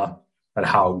goals are and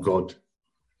how good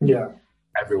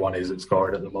everyone is at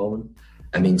scoring at the moment.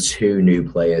 I mean, 2 new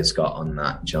players got on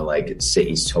that,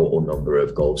 City's total number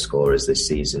of goal scorers this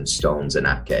season, Stones and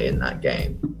Ake in that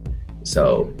game.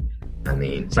 So, I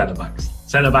mean... Centre-back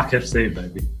FC,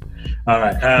 baby. All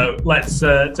right, let's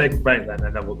take a break then,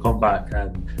 and then we'll come back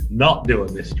and not do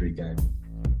a mystery game,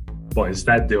 but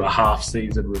instead do a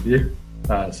half-season review.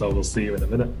 So we'll see you in a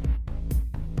minute.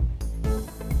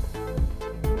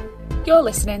 You're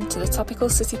listening to the Topical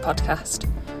City podcast.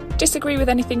 Disagree with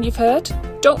anything you've heard?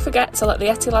 Don't forget to let the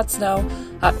Etty lads know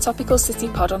at Topical City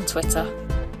Pod on Twitter.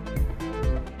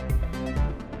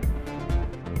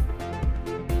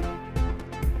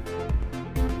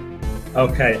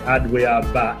 Okay, and we are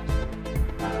back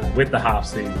with the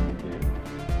half-season review.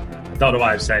 I don't know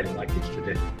why I'm saying it like it's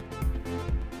traditional.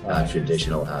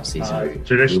 Traditional half-season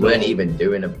review. We weren't even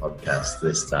doing a podcast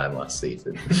this time last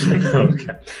season.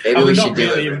 Okay. Maybe we should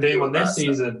do it. Even doing one this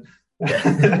season.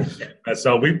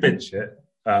 So we pitch it.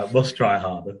 Must try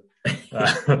harder.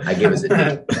 I give us a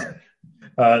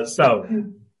D. So,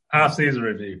 half-season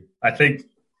review. I think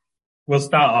we'll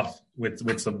start off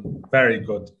with some very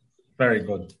good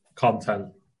content.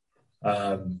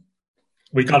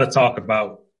 We got to talk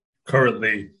about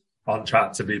currently on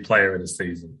track to be player of the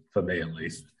season, for me at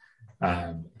least.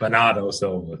 Bernardo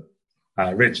Silva.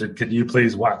 Richard, could you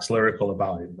please wax lyrical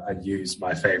about him and use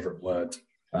my favourite word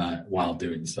while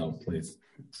doing so, please?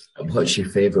 What's your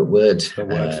favourite word? The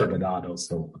word for Bernardo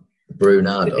Silva.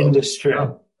 Brunado. Industry.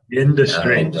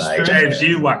 Industry. Right. James,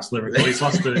 you wax lyrical. He's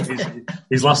lost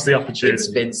the opportunity. It's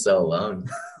been so long.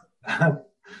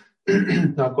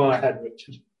 No, go ahead,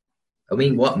 Richard. I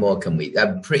mean, what more can we?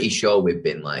 I'm pretty sure we've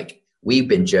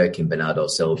been jerking Bernardo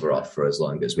Silva off for as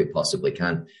long as we possibly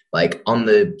can. Like on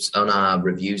our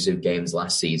reviews of games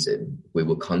last season, we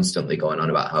were constantly going on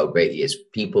about how great he is.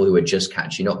 People who are just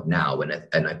catching up now and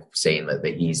are saying that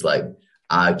he's like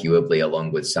arguably,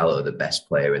 along with Salah, the best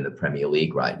player in the Premier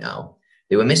League right now.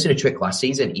 They were missing a trick last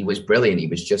season. He was brilliant. He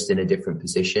was just in a different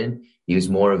position. He was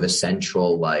more of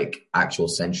a actual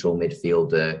central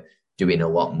midfielder, doing a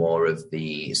lot more of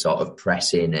the sort of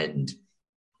pressing and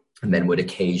then would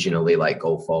occasionally like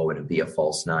go forward and be a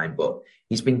false nine. But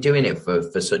he's been doing it for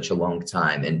such a long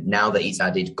time. And now that he's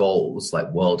added goals,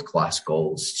 like world-class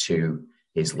goals, to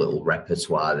his little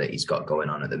repertoire that he's got going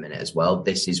on at the minute as well,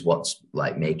 this is what's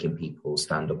like making people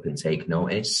stand up and take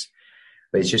notice.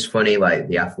 But it's just funny, like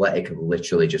The Athletic have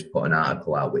literally just put an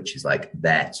article out, which is like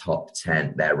their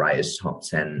writers' top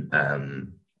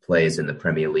 10 players in the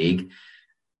Premier League.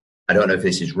 I don't know if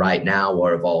this is right now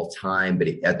or of all time, but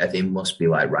I think it must be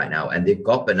like right now. And they've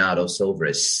got Bernardo Silva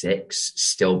as 6,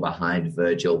 still behind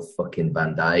Virgil fucking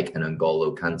van Dijk and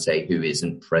N'Golo Kante, who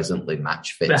isn't presently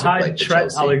match fit to play for Trent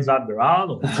Chelsea.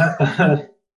 Alexander-Arnold.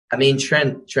 I mean,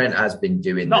 Trent has been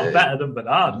doing better than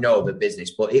Bernardo. No, the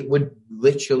business, but it would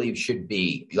literally should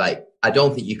be like, I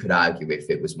don't think you could argue if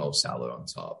it was Mo Salah on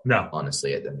top. No.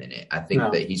 Honestly, at the minute. I think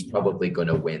that he's probably going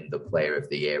to win the Player of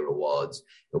the Year awards.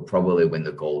 He'll probably win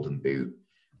the Golden Boot.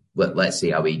 Let's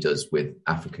see how he does with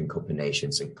African Cup of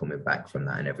Nations and coming back from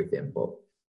that and everything. But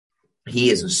he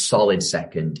is a solid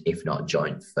second, if not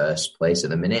joint first place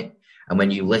at the minute. And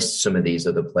when you list some of these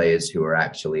other players who are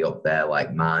actually up there,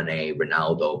 like Mane,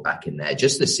 Ronaldo back in there,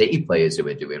 just the City players who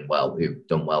are doing well, who've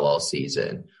done well all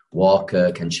season,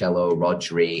 Walker, Cancelo,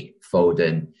 Rodri,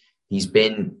 Foden, he's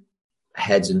been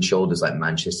heads and shoulders like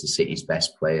Manchester City's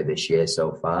best player this year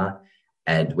so far.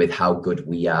 And with how good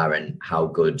we are and how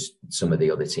good some of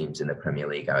the other teams in the Premier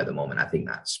League are at the moment, I think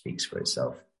that speaks for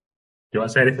itself. Do you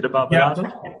want to say anything about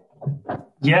Bernardo?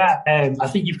 Yeah, I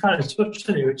think you've kind of touched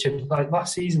on it, Richard. Like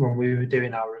last season when we were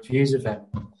doing our reviews of him,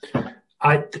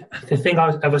 the thing I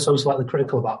was ever so slightly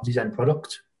critical about was his end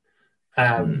product.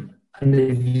 And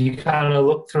if you kind of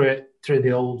look through it through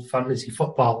the old fantasy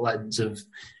football lens of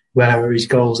where are his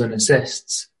goals and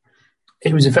assists,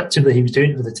 it was effectively he was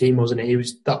doing it for the team, wasn't he? He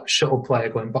was that shuttle player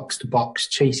going box to box,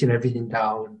 chasing everything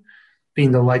down,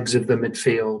 being the legs of the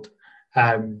midfield.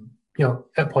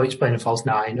 At points playing a false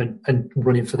nine and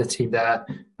running for the team there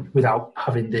without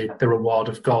having the reward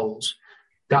of goals.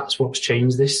 That's what's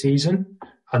changed this season.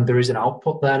 And there is an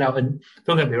output there now. And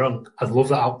don't get me wrong, I'd love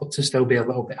that output to still be a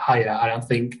little bit higher. And I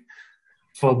think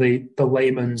for the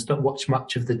layman's that watch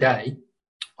Match of the Day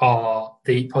or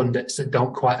the pundits that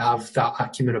don't quite have that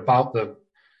acumen about them,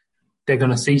 they're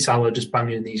going to see Salah just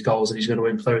banging in these goals and he's going to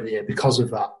win Player of the Year because of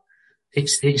that.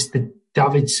 It's the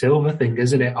David Silva thing,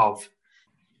 isn't it, of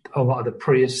a lot of the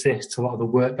pre-assists, a lot of the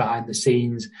work behind the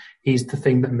scenes. He's the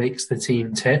thing that makes the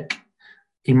team tick.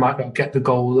 He might not get the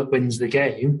goal that wins the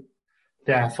game,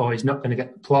 therefore he's not going to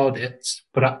get the plaudits,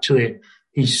 but actually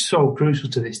he's so crucial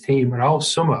to this team. And all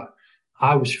summer,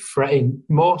 I was fretting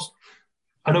most.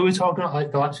 I know we're talking about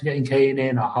like the likes of getting Kane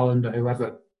in or Haaland or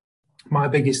whoever. My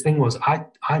biggest thing was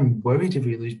I'm worried if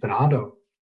we lose Bernardo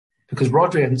because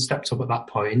Rodri hadn't stepped up at that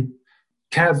point.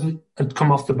 Kev had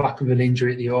come off the back of an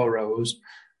injury at the Euros.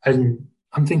 And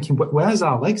I'm thinking, where's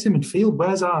our legs in midfield?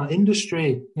 Where's our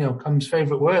industry? Cam's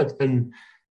favourite word. And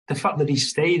the fact that he's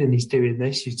stayed and he's doing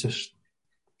this,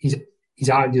 he's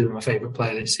arguably my favourite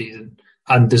player this season.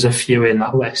 And there's a few in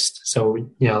that list. So,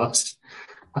 that's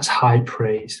high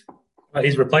praise. Well,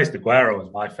 he's replaced Aguero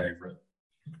as my favourite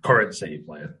current City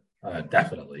player,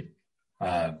 definitely.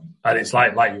 And it's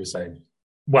like you were saying,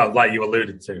 well, like you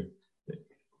alluded to,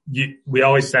 we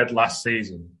always said last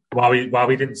season, while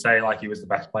we didn't say like he was the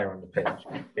best player on the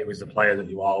pitch, it was the player that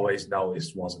you always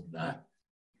noticed wasn't there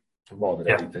more than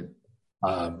anything.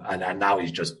 And now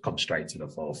he's just come straight to the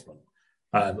forefront.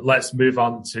 Let's move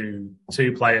on to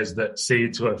two players that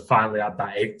seem to have finally had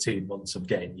that 18 months of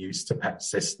getting used to Pep's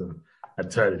system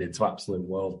and turned it into absolute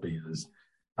world beaters.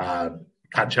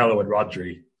 Cancelo and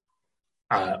Rodri,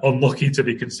 unlucky to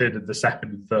be considered the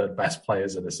second and third best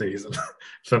players of the season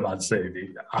for Man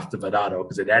City after Bernardo,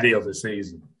 because in any other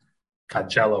season,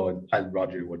 Cancelo and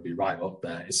Rodri would be right up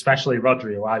there, especially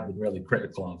Rodri, who I've been really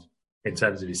critical of in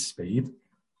terms of his speed.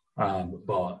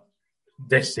 But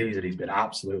this season he's been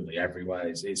absolutely everywhere.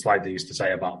 It's like they used to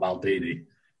say about Maldini.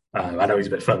 I know he's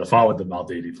a bit further forward than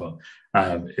Maldini, but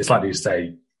it's like they used to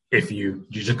say, if you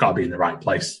just got to be in the right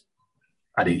place.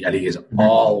 And he is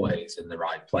always in the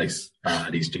right place.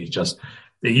 And he's just,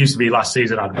 it used to be last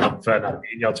season I'd want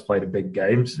Fernandinho to play the big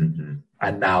games. Mm-hmm.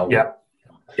 And now,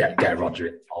 get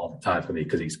Rodri all the time for me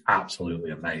because he's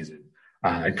absolutely amazing.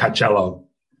 And Cancelo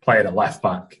playing at left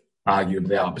back,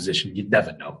 arguably our position, you'd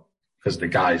never know because the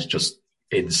guy's just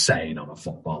insane on a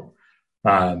football.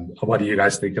 What do you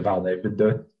guys think of how they've been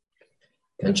doing?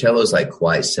 Cancelo's like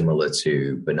quite similar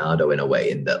to Bernardo in a way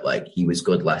in that like he was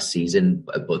good last season,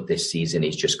 but this season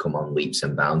he's just come on leaps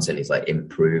and bounds and he's like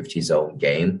improved his own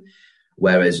game.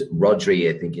 Whereas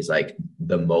Rodri, I think, is like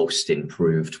the most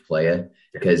improved player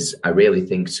because I really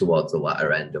think towards the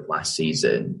latter end of last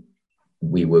season,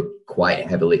 we were quite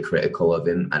heavily critical of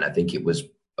him. And I think it was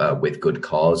with good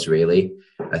cause, really.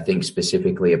 I think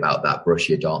specifically about that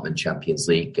Borussia Dortmund Champions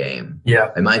League game.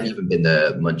 Yeah. It might have even been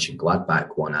the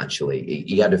Mönchengladbach one, actually.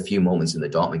 He had a few moments in the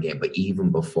Dortmund game, but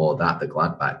even before that, the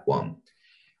Gladbach one,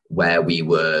 where we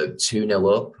were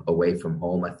 2-0 up away from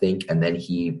home, I think. And then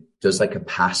he does like a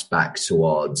pass back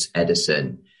towards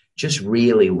Ederson, just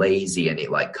really lazy. And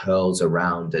it like curls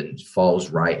around and falls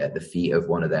right at the feet of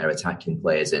one of their attacking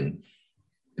players. And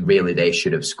really, they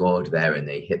should have scored there and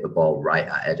they hit the ball right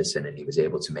at Ederson and he was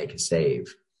able to make a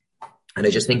save. And I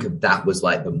just think of that was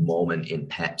like the moment in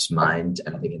Pep's mind,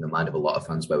 and I think in the mind of a lot of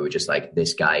fans, where we're just like,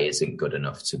 this guy isn't good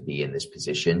enough to be in this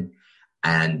position.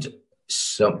 And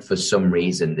for some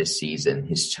reason this season,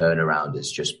 his turnaround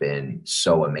has just been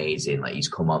so amazing. Like he's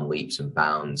come on leaps and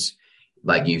bounds.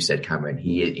 Like you said, Cameron,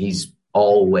 he's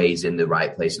always in the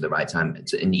right place at the right time.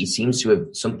 And he seems to have,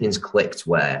 something's clicked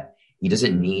where he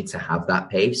doesn't need to have that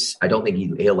pace. I don't think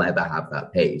he'll ever have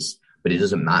that pace, but it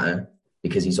doesn't matter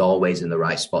because he's always in the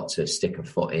right spot to stick a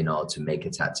foot in or to make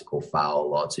a tactical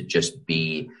foul or to just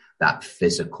be that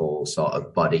physical sort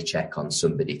of body check on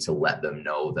somebody to let them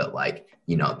know that, like,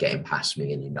 you're not getting past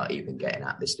me and you're not even getting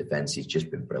at this defense. He's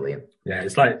just been brilliant. Yeah,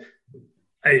 it's like,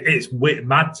 it's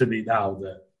mad to me now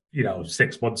that,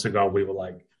 6 months ago we were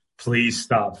like, please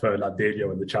start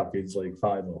Fernandinho in the Champions League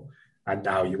final. And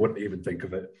now you wouldn't even think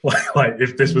of it. Like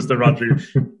if this was the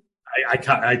Rodri,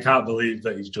 I can't believe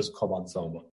that he's just come on so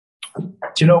much.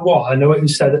 Do you know what? I know what you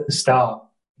said at the start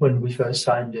when we first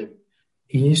signed him.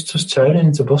 He is just turning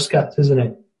into Busquets, isn't he?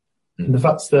 Mm-hmm. And the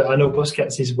fact that I know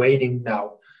Busquets is waning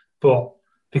now, but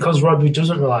because Rodri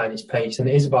doesn't rely on his pace and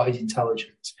it is about his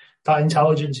intelligence, that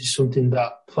intelligence is something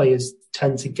that players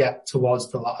tend to get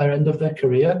towards the latter end of their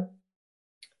career.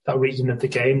 That region of the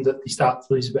game that they start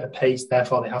to lose a bit of pace,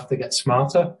 therefore they have to get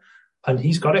smarter. And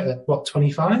he's got it at,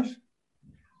 25?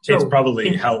 So, it's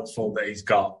probably helpful that he's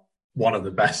got one of the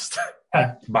best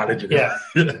managers.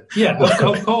 Yeah,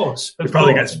 of course. He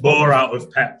probably gets more out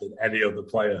of Pep than any other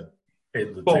player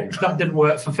in the team. That didn't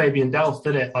work for Fabian Delph,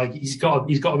 did it? Like he's got to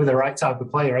be the right type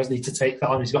of player, hasn't he, to take that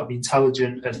on? He's got to be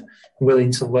intelligent and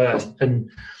willing to learn.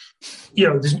 And,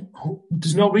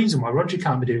 there's no reason why Rodri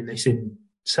can't be doing this in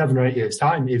 7 or 8 years'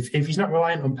 time if he's not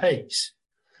reliant on pace.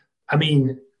 I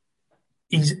mean,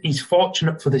 he's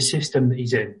fortunate for the system that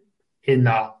he's in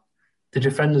that the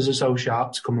defenders are so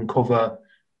sharp to come and cover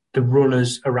the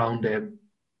runners around him.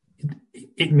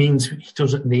 It means he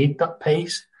doesn't need that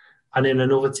pace. And in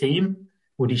another team,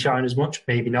 would he shine as much?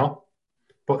 Maybe not.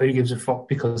 But who gives a fuck,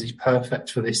 because he's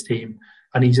perfect for this team.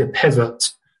 And he's a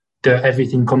pivot that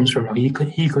everything comes from.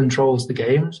 He controls the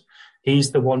games.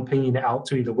 He's the one pinging it out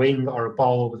to either wing or a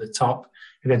ball over the top.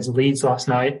 Against Leeds last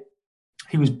night,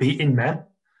 he was beating men,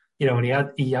 and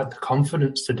he had the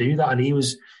confidence to do that, and he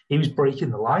was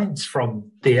breaking the lines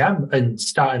from DM and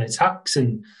starting attacks.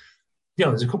 And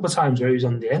there's a couple of times where he was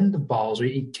on the end of balls, where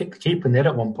he kicked the keeper in the head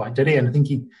at one point, did he? And I think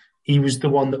he was the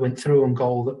one that went through on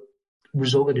goal that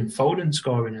resulted in Foden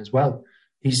scoring as well.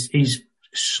 He's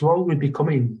slowly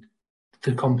becoming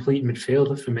the complete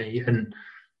midfielder for me, and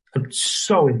I'm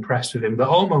so impressed with him that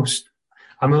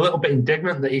I'm a little bit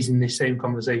indignant that he's in this same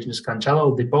conversation as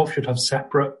Cancelo. They both should have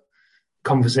separate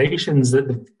conversations, that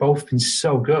they've both been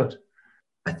so good.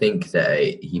 I think that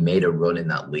he made a run in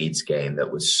that Leeds game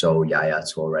that was so Yaya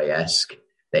Toure-esque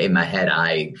that in my head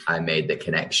I made the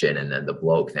connection, and then the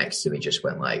bloke next to me just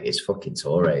went like, it's fucking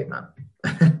Toure, man.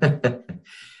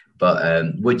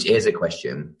 But here's a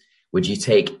question. Would you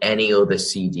take any other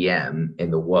CDM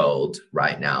in the world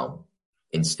right now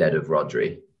instead of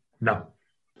Rodri? No.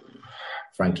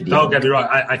 Frankie, don't get me wrong.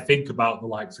 I think about the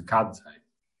likes of Kante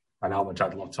and how much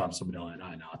I'd love to have somebody like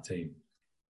that in our team.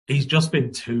 He's just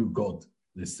been too good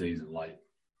this season. Like,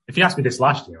 if you asked me this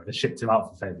last year, I'd have shipped him out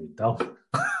for Fabian Delph.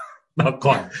 Not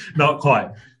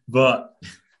quite. But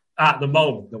at the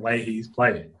moment, the way he's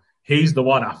playing, he's the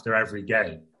one after every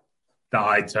game that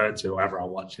I turn to whoever I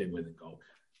watch him with and go,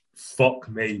 fuck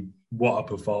me, what a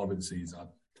performance he's had.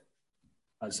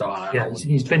 And so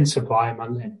he's been sublime,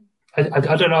 hasn't he?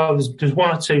 I don't know, there's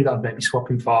one or two that I'd maybe swap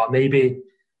him for. Maybe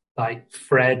like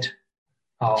Fred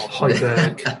or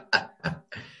Højbjerg.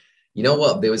 You know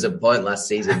what? There was a point last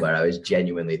season where I was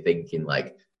genuinely thinking,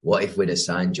 like, what if we'd have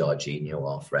signed Jorginho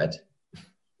or Fred?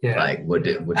 Yeah. Like, would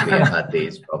we have had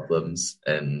these problems?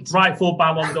 And rightful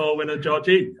Ballon d'Or winner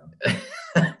Jorginho.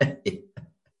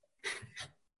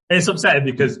 It's upsetting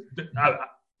because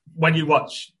when you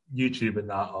watch YouTube and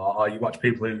that, or you watch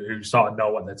people who sort of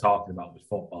know what they're talking about with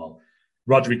football,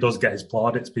 Rodri does get his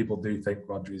plaudits. People do think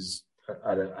Rodri's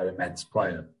an immense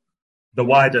player. The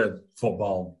wider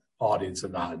football audience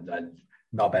and that, and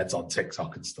knobheads on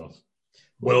TikTok and stuff,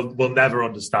 will never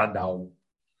understand how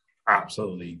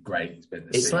absolutely great he's been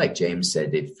this season. Like James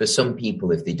said, for some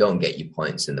people, if they don't get you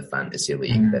points in the fantasy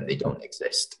league, then they don't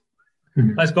exist.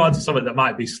 Let's go on to something that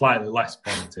might be slightly less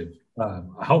positive.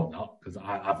 I hope not, because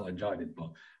I've enjoyed it.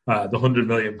 But the £100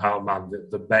 million man,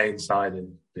 the main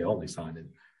signing, the only signing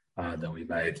that we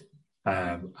made.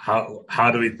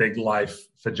 How do we think life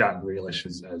for Jack Grealish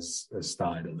has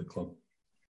started at the club?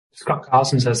 Scott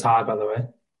Carson says hi, by the way.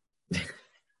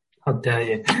 How dare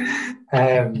you?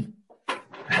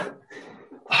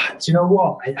 Do you know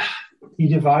what? He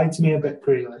divides me a bit,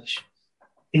 Grealish.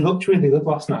 He looked really good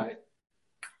last night.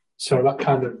 So that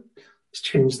kind of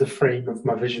changed the frame of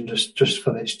my vision just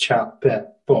for this chat bit.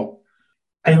 But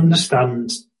I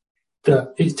understand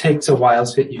that it takes a while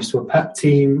to get used to a Pep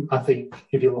team. I think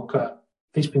if you look at,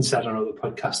 it's been said on other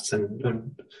podcasts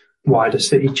and wider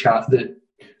City chat that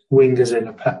wingers in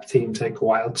a Pep team take a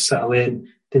while to settle in.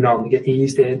 They normally get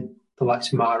eased in. The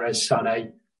likes of Mahrez,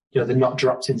 Sané, they're not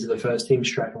dropped into the first team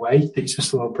straight away. It's a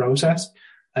slow process.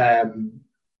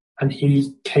 And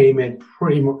he came in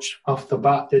pretty much off the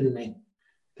bat, didn't he,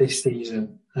 this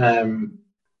season?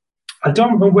 I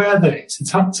don't know whether it's a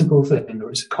tactical thing or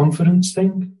it's a confidence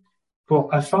thing, but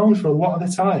I found for a lot of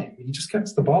the time, he just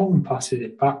gets the ball and passes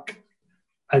it back.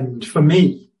 And for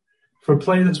me, for a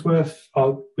player that's worth,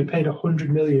 we paid 100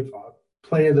 million for, a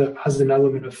player that has an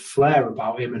element of flair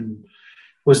about him and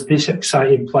was this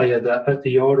exciting player that at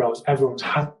the Euros, everyone's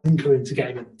hankering to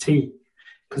get him in the team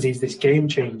because he's this game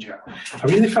changer. I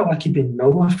really felt like he'd been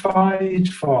nullified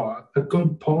for a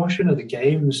good portion of the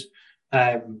games.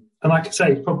 And like I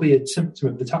say, it's probably a symptom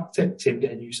of the tactics, him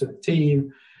getting used to the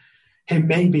team, him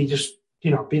maybe just,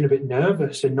 being a bit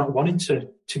nervous and not wanting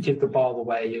to give the ball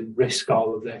away and risk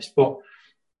all of this. But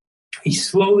he's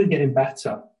slowly getting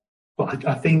better. But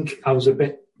I think I was a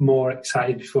bit more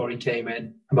excited before he came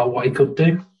in about what he could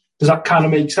do. Does that kind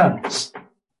of make sense?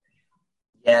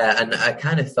 Yeah, and I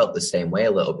kind of felt the same way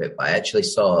a little bit, but I actually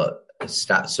saw a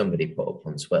stat somebody put up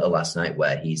on Twitter last night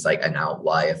where he's like an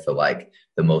outlier for like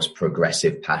the most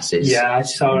progressive passes. Yeah, I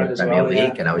saw it in the as Premier well.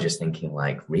 League, Yeah. And I was just thinking,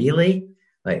 like, really?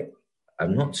 Like,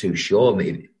 I'm not too sure.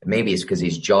 Maybe it's because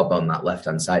his job on that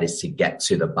left-hand side is to get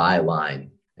to the byline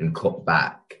and cut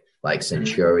back, like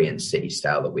Centurion City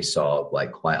style that we saw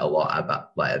like quite a lot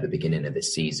about like at the beginning of the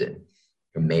season.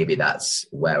 And maybe that's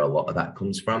where a lot of that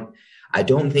comes from. I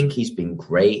don't think he's been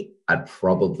great. I'd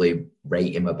probably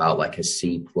rate him about like a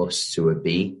C+ to a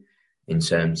B in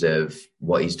terms of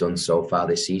what he's done so far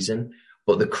this season.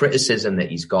 But the criticism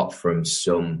that he's got from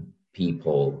some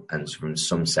people and from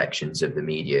some sections of the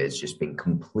media has just been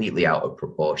completely out of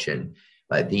proportion.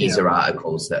 Like these are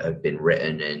articles that have been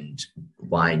written and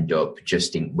lined up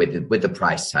just with the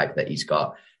price tag that he's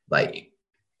got, like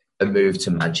a move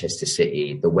to Manchester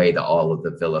City, the way that all of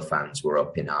the Villa fans were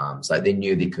up in arms. Like they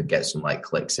knew they could get some like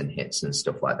clicks and hits and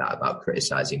stuff like that about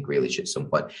criticising Grealish at some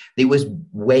point. They was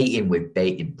waiting with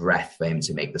bated breath for him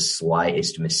to make the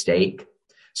slightest mistake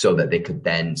so that they could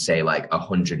then say like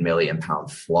 £100 million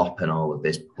flop and all of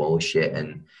this bullshit.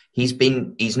 And he's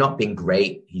not been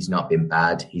great. He's not been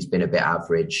bad. He's been a bit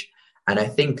average. And I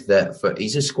think that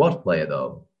he's a squad player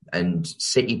though. And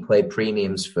City pay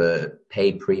premiums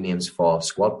for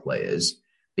squad players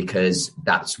because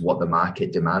that's what the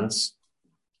market demands.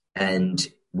 And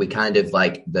we kind of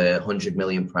like the 100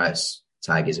 million price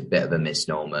tag is a bit of a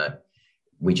misnomer.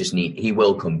 He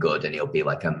will come good and he'll be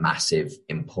like a massive,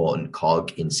 important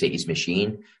cog in City's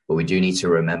machine. But we do need to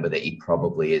remember that he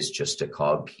probably is just a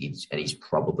cog. He's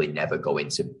probably never going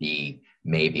to be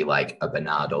maybe like a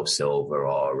Bernardo Silva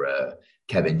or a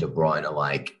Kevin De Bruyne,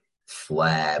 like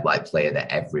flair, like player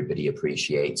that everybody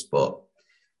appreciates. But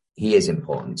he is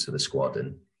important to the squad.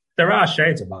 And there are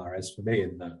shades of Mahrez for me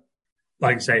in that,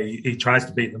 like I say, he tries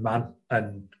to beat the man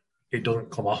and it doesn't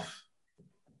come off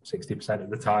 60%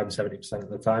 of the time, 70% of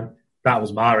the time. That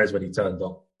was Mahrez when he turned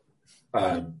up,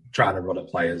 trying to run at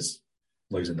players,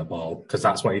 losing the ball, because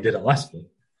that's what he did at Leicester.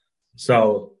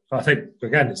 So I think,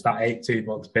 again, it's that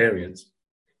 18-month period.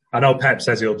 I know Pep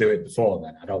says he'll do it before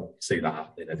then. I don't see that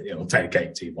happening. It'll take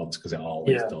 18 months because it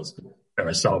always does. There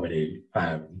are so many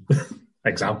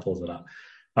examples of that.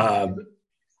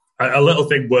 A little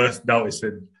thing worth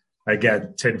noticing,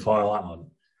 again, tinfoil hat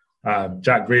on.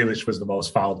 Jack Grealish was the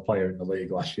most fouled player in the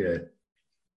league last year.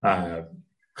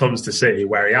 Comes to City,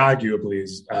 where he arguably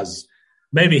is, as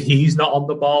maybe he's not on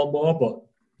the ball more, but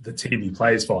the team he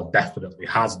plays for definitely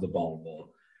has the ball more,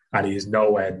 and he is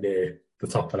nowhere near the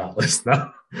top of that list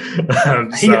now.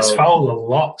 He gets fouled a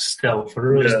lot still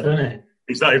for us, doesn't he?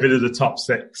 He's not even in the top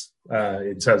 6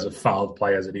 in terms of fouled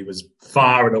players, and he was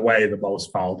far and away the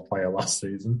most fouled player last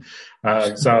season.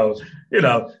 So,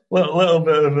 little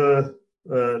bit of a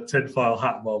tinfoil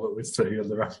hat moment with City and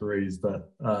the referees there.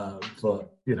 But,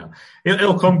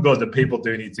 it'll come good, and people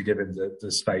do need to give him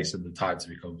the space and the time to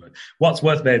become good. What's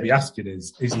worth maybe asking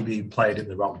is he being played in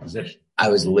the wrong position? I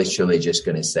was literally just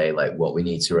going to say, what we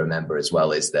need to remember as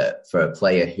well is that for a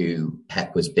player who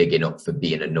Pep was bigging up for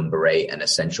being a number 8 and a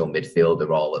central midfielder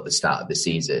all at the start of the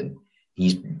season,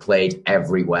 he's played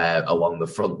everywhere along the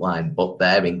front line but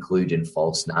there, including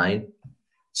false 9.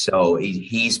 So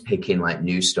he's picking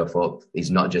new stuff up. He's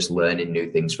not just learning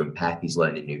new things from Pep, he's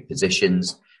learning new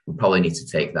positions. We probably need to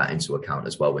take that into account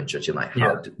as well when judging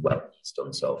how well he's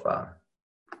done so far.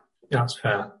 That's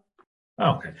fair.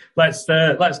 Okay, let's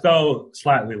go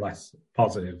slightly less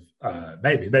positive.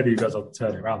 Maybe you guys will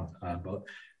turn it around. But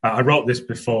I wrote this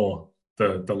before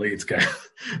the Leeds game,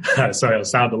 so it'll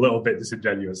sound a little bit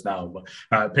disingenuous now.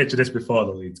 But picture this before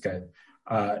the Leeds game: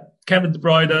 Kevin De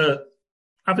Bruyne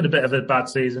having a bit of a bad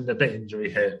season, a bit injury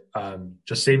hit.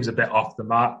 Just seems a bit off the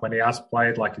mark when he has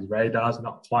played. His radar's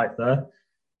not quite there.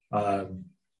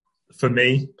 For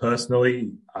me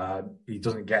personally, he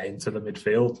doesn't get into the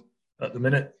midfield at the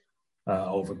minute.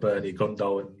 Over Bernie,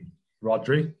 Gundo and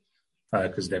Rodri,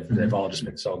 because they've all just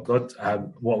been so good.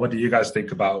 What do you guys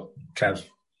think about Kev?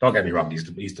 Don't get me wrong,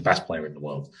 he's the best player in the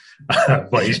world,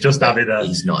 but he's just having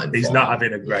he's not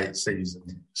having a great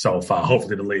season so far.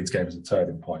 Hopefully, the Leeds game is a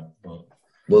turning point. But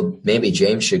well, maybe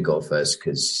James should go first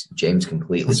because James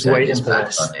completely turned his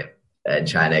back on him and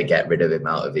trying to get rid of him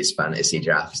out of his fantasy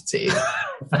draft team.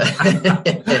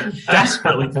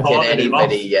 Desperately pulling him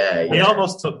off. He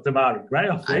almost took Demarai Gray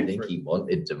off. I think he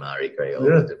wanted Demarai Gray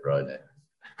over De Bruyne.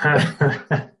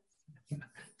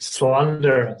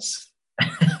 Slanderous.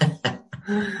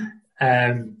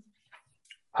 I'm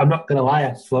not going to lie,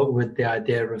 I floated with the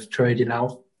idea of trading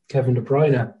out Kevin De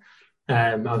Bruyne.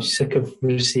 I was sick of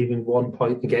receiving 1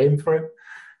 point a game for him.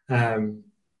 And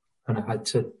I had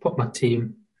to put my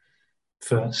team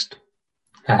first.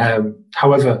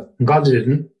 However, I'm glad I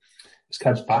didn't. This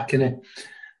Kev's back in it.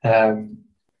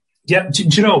 Do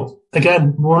you know,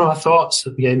 again, one of my thoughts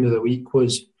at the end of the week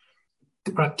was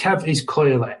Kev is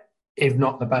clearly, if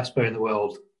not the best player in the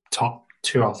world, top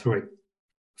 2 or 3.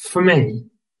 For me,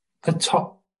 a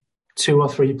top 2 or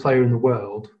 3 player in the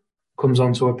world comes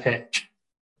onto a pitch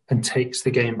and takes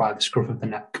the game by the scruff of the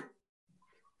neck.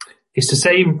 It's the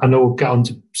same, I know we'll get on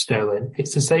to Sterling,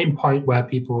 it's the same point where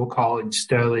people were calling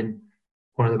Sterling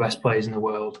one of the best players in the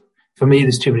world. For me,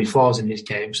 there's too many flaws in his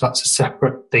game, so that's a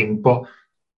separate thing. But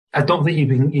I don't think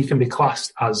you can be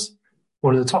classed as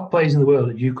one of the top players in the world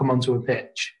if you come onto a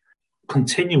pitch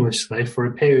continuously for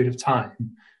a period of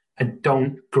time and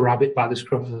don't grab it by the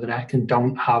scruff of the neck and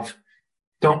don't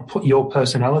put your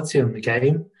personality on the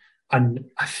game. And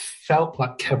I felt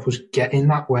like Kev was getting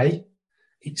that way.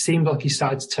 It seemed like he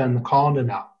started to turn the corner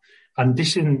now. And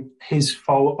this isn't his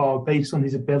fault or based on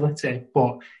his ability,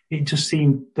 but it just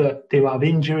seemed that they might have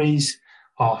injuries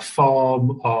or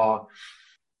form, or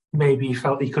maybe he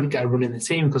felt he couldn't get a run in the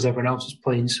team because everyone else was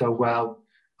playing so well.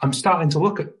 I'm starting to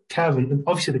look at Kevin.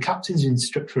 Obviously, the captain's in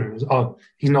strict for him.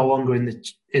 He's no longer in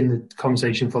the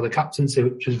conversation for the captaincy,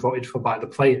 which was voted for by the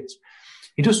players.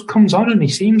 He just comes on and he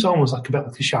seems almost like a bit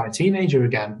like a shy teenager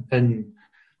again, and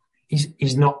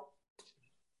he's not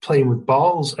playing with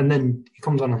balls. And then he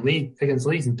comes on and against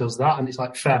Leeds and does that, and it's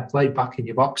like, fair play, back in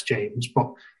your box, James.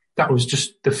 But that was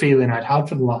just the feeling I'd had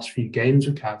for the last few games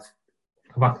with Kev.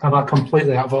 Have I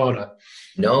completely out of order?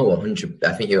 No, 100.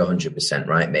 I think you're 100%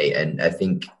 right, mate. And I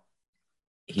think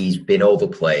he's been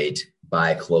overplayed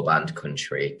by club and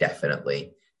country,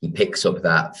 definitely. He picks up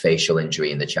that facial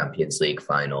injury in the Champions League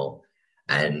final,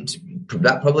 and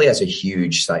that probably has a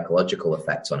huge psychological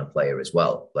effect on a player as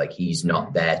well. He's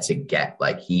not there to get,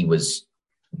 he was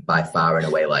by far and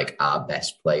away our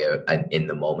best player in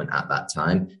the moment at that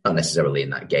time, not necessarily in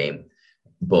that game,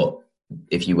 but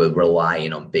if you were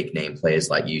relying on big name players,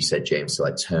 like you said, James, to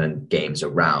like turn games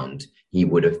around, he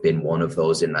would have been one of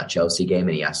those in that Chelsea game,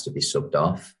 and he has to be subbed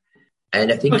off.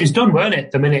 And I think it was done, weren't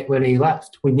it? The minute when he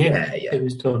left, we knew it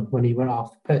was done when he went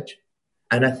off the pitch.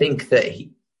 And I think that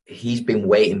he's been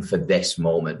waiting for this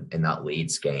moment in that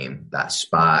Leeds game, that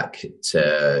spark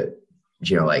to,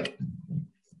 like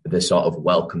the sort of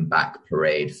welcome back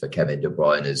parade for Kevin De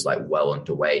Bruyne is like well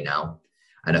underway now.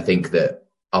 And I think that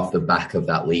off the back of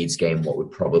that Leeds game, what we're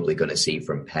probably going to see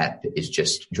from Pep is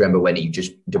just, do you remember when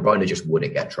De Bruyne just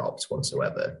wouldn't get dropped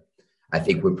whatsoever? I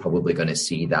think we're probably going to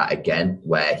see that again,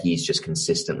 where he's just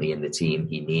consistently in the team.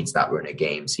 He needs that run of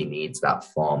games. He needs that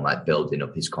form, like building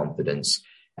up his confidence,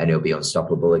 and he'll be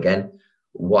unstoppable again.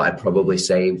 What I'd probably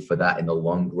say for that in the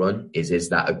long run is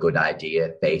that a good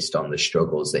idea based on the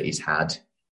struggles that he's had,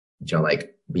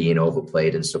 like being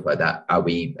overplayed and stuff like that? Are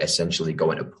we essentially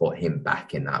going to put him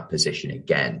back in that position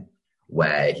again,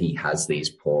 where he has these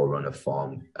poor run of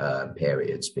form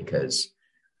periods because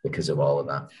of all of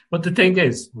that? But the thing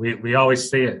is, we always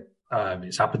see it.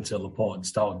 It's happened to Laporte and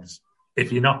Stones.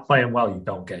 If you're not playing well, you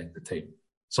don't get in the team.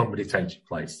 Somebody takes your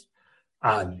place.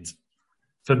 And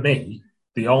for me,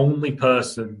 the only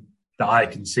person that I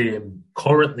can see him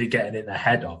currently getting in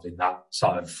ahead of in that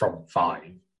sort of front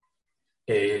five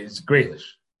is Grealish,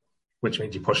 which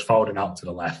means you push Foden out to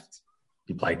the left,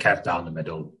 you play Kev down the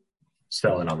middle,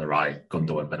 Sterling on the right,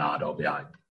 Gundogan, Bernardo behind.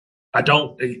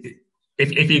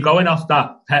 If you're going off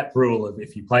that Pep rule of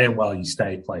if you're playing well, you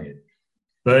stay playing,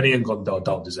 Bernie and Gundogan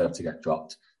don't deserve to get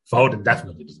dropped. Foden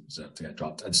definitely doesn't deserve to get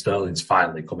dropped. And Sterling's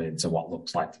finally coming into what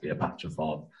looks like to be a patch of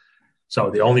form. So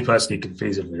the only person he can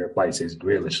feasibly replace is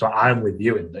Grealish. So I'm with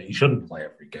you in that he shouldn't play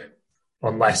every game,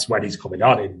 unless when he's coming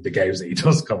on in the games that he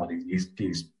does come on,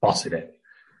 he's bossing it.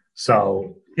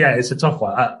 So, yeah, it's a tough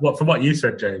one. From what you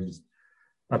said, James,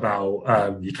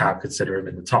 about you can't consider him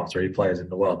in the top three players in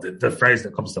the world, the phrase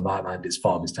that comes to my mind is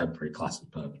form is temporary, class is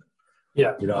permanent.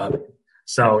 Yeah. You know what I mean?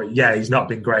 So, yeah, he's not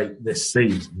been great this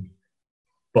season,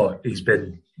 but he's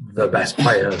been the best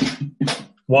player,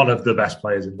 one of the best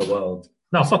players in the world.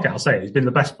 No, fuck it, I'll say it. He's been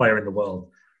the best player in the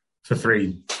world for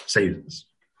 3 seasons.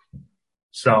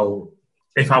 So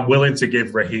if I'm willing to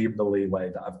give Raheem the leeway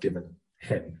that I've given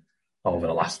him over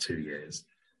the last 2 years,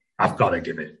 I've got to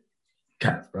give it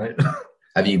Kev, right?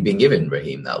 Have you been giving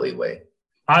Raheem that leeway?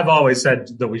 I've always said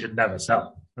that we should never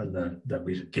sell him and that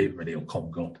we should keep him and he'll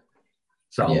come good.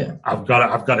 So yeah. I've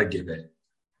got to give it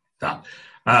that.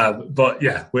 But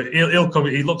yeah, he'll come.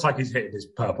 He looks like he's hitting his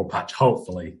purple patch.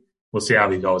 Hopefully, we'll see how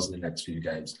he goes in the next few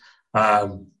games.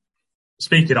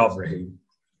 Speaking of Raheem,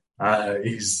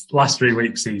 his last 3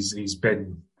 weeks he's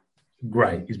been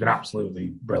great. He's been absolutely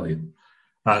brilliant.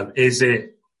 Is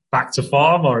it back to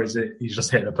form, or is it he's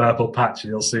just hitting a purple patch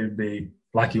and he'll soon be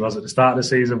like he was at the start of the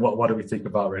season? What do we think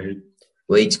about Raheem?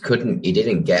 Well, he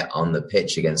didn't get on the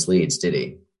pitch against Leeds, did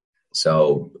he?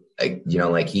 So,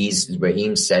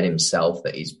 Raheem said himself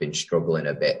that he's been struggling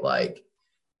a bit,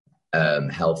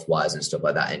 health-wise and stuff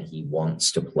like that, and he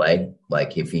wants to play.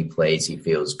 Like, if he plays, he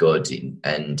feels good.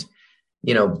 And,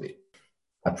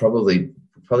 I probably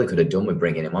could have done with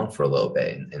bringing him on for a little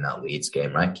bit in that Leeds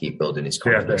game, right? Keep building his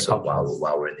confidence up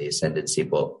while we're in the ascendancy.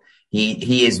 But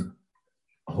he is,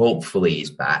 hopefully he's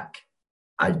back.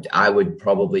 I would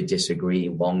probably disagree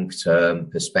long-term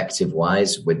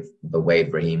perspective-wise with the way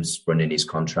Raheem's running his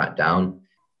contract down.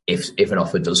 If an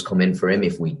offer does come in for him,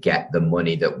 if we get the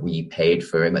money that we paid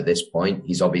for him at this point,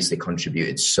 he's obviously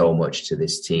contributed so much to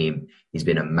this team. He's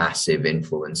been a massive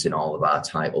influence in all of our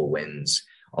title wins,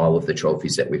 all of the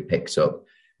trophies that we've picked up.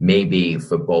 Maybe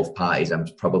for both parties, I'm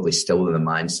probably still in the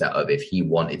mindset of if he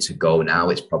wanted to go now,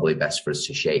 it's probably best for us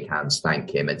to shake hands, thank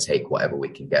him, and take whatever we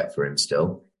can get for him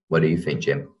still. What do you think,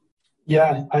 Jim?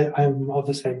 Yeah, I'm of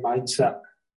the same mindset.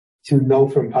 You know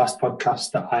from past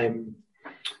podcasts that I'm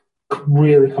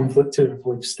really conflicted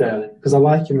with Sterling because I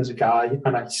like him as a guy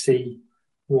and I see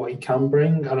what he can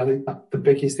bring. And I think that the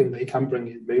biggest thing that he can bring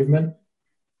is movement.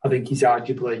 I think he's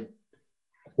arguably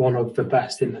one of the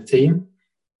best in the team,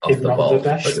 off if the not ball. the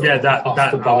best. Yeah,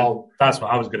 that's what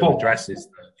I was going to address is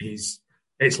that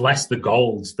it's less the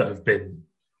goals that have been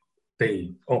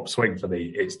the upswing for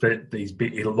it's that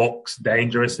he looks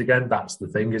dangerous again. That's the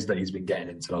thing, is that he's been getting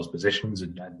into those positions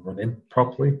and running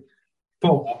properly.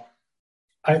 But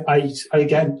I was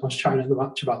chatting at the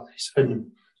match about this,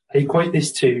 and I equate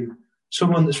this to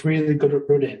someone that's really good at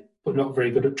running but not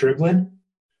very good at dribbling.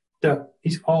 That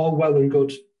it's all well and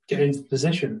good getting into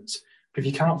positions, but if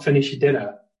you can't finish your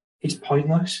dinner, it's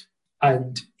pointless.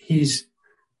 And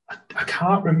I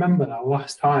can't remember the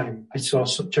last time I saw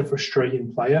such a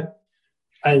frustrating player.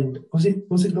 And was it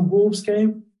the Wolves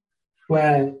game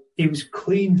where he was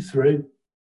clean through.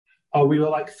 Or we were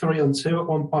like 3-on-2 at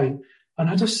one point, and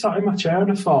I just sat in my chair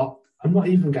and I thought, I'm not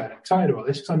even getting excited about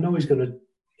this because I know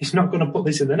he's not gonna put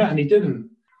this in the net, and he didn't.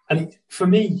 And for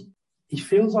me, he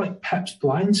feels like Pep's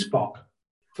blind spot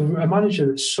for a manager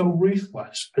that's so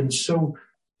ruthless and so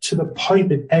to the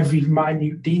point in every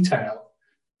minute detail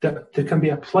that there can be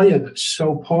a player that's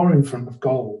so poor in front of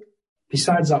goal.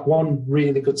 Besides that one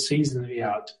really good season that he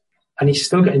had, and he's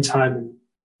still getting time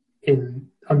in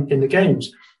the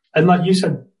games. And like you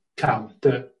said, Cam,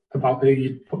 about who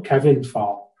you'd put Kevin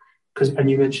for,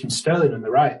 and you mentioned Sterling on the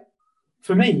right.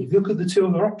 For me, if you look at the two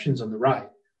other options on the right,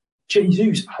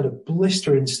 Jesus had a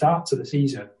blistering start to the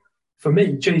season. For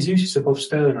me, Jesus is above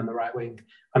Sterling on the right wing,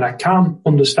 and I can't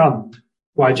understand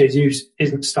why Jesus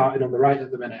isn't starting on the right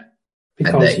at the minute.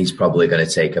 Because and that he's probably going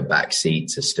to take a back seat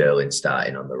to Sterling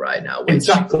starting on the right now.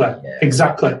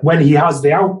 Exactly. When he has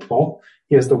the output,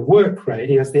 he has the work rate,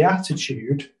 he has the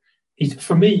attitude.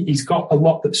 For me, he's got a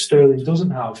lot that Sterling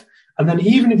doesn't have. And then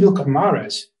even if you look at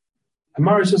Mahrez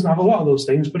doesn't have a lot of those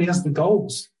things, but he has the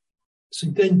goals. So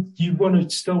then you want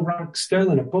to still rank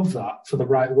Sterling above that for the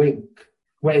right wing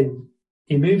when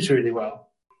he moves really well.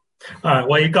 All right,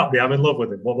 well, you got me. I'm in love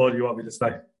with him. What more do you want me to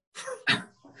say?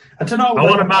 I don't know. I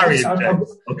want to marry him,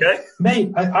 James. Okay,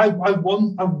 mate. I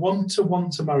want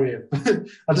to marry him.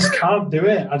 I just can't do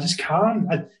it. I just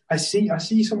can't. I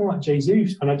see someone like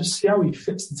Jesus, and I just see how he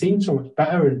fits the team so much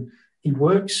better, and he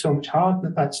works so much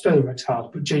hard. Sterling works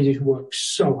hard, but Jesus works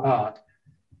so hard,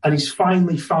 and he's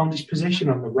finally found his position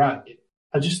on the right.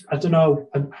 I don't know.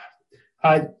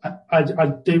 I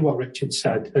do what Richard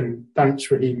said, and thanks,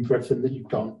 Raheem, for everything that you've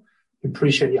done. I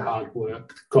appreciate your hard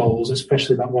work, goals,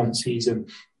 especially that one season.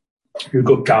 You're a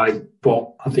good guy,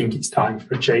 but I think it's time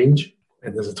for a change.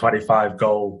 And there's a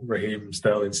 25-goal Raheem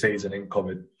Sterling season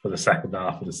incoming for the second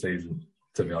half of the season,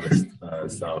 to be honest.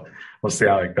 So we'll see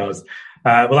how it goes.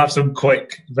 We'll have some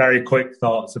very quick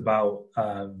thoughts about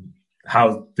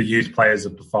how the youth players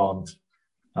have performed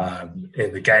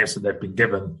in the games that they've been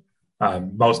given.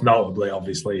 Most notably,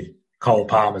 obviously, Cole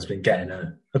Palmer's been getting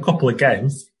a couple of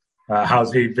games.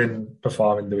 How's he been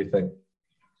performing, do we think?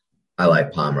 I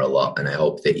like Palmer a lot, and I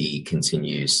hope that he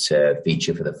continues to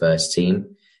feature for the first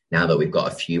team. Now that we've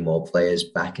got a few more players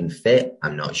back and fit,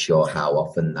 I'm not sure how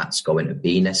often that's going to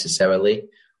be necessarily,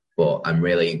 but I'm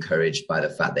really encouraged by the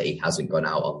fact that he hasn't gone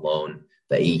out on loan,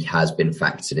 that he has been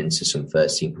factored into some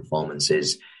first team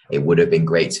performances. It would have been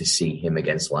great to see him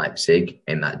against Leipzig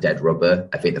in that dead rubber.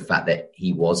 I think the fact that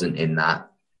he wasn't in that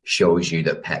shows you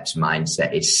that Pep's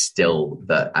mindset is still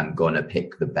that I'm going to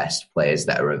pick the best players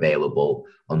that are available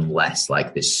unless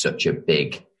there's such a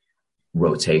big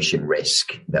rotation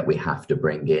risk that we have to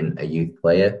bring in a youth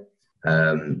player.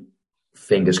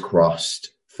 Fingers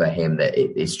crossed for him that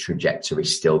his trajectory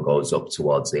still goes up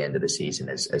towards the end of the season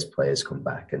as players come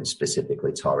back, and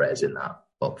specifically Torres in that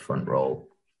up front role.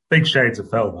 Big shades of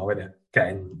Phil, though, isn't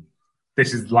it?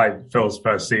 This is like Phil's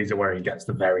first season where he gets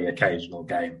the very occasional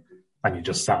game. And you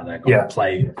just sat there going,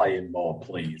 play him more,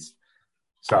 please.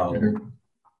 So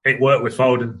it worked with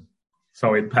Foden.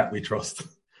 So in Pep we trust.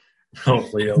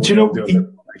 Hopefully he'll do it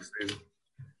next season.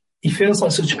 He feels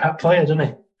like such a Pep player, doesn't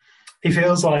he? He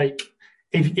feels like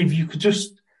if you could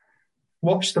just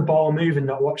watch the ball move and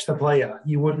not watch the player,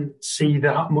 you wouldn't see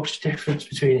that much difference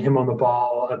between him on the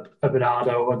ball, a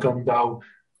Bernardo, a Gundo.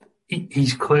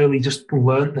 He's clearly just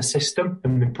learnt the system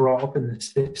and been brought up in the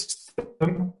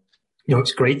system.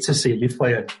 It's great to see a youth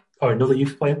player or another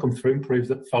youth player come through and prove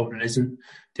that Foden isn't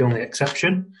the only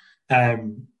exception.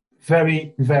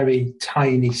 Very, very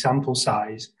tiny sample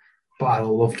size, but I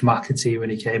loved McAtee when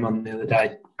he came on the other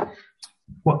day.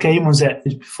 What game was it? It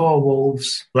was before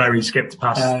Wolves. Where he skipped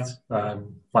past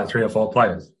 3 or 4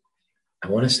 players. I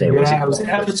want to say, was it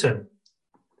Everton?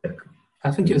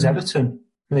 I think it was Everton,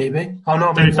 maybe. Oh,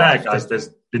 no, to be fair, guys, there's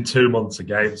been 2 months of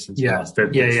games since we last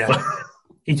did this. Yeah.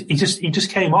 He just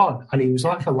came on and he was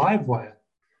like a live wire.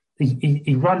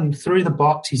 He ran through the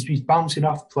box. He's bouncing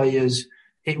off players.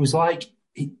 It was like,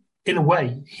 in a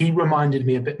way, he reminded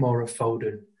me a bit more of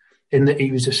Foden in that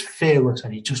he was just fearless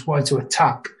and he just wanted to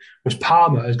attack. Whereas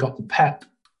Palmer has got the Pep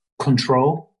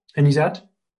control in his head.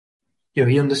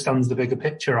 He understands the bigger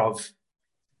picture of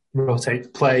rotate the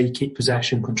play, keep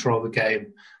possession, control the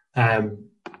game. And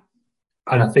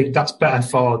I think that's better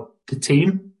for the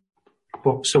team.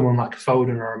 But someone like a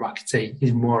Foden or a McAtee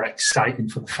is more exciting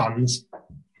for the fans.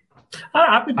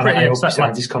 I've been pretty excited.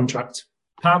 Signed his contract.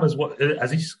 Palmer's has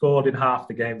he scored in half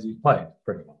the games he's played?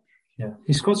 Pretty much. Yeah,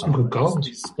 he scored some good goals.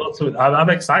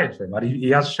 I'm excited for him. He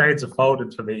has shades of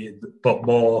Foden for me, but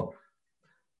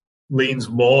leans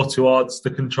more towards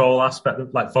the control aspect.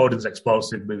 Like Foden's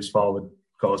explosive, moves forward,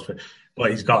 goes for.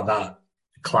 but he's got that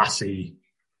classy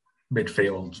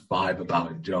midfield vibe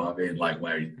about him. Do you know what I mean? Like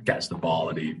where he gets the ball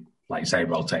and he, like you say,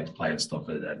 rotates play and stuff.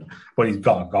 But he's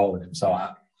got a goal in him, so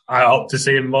I hope to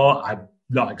see him more. I'm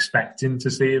not expecting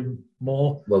to see him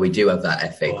more. Well, we do have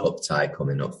that FA Cup tie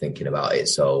coming up, thinking about it.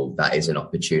 So that is an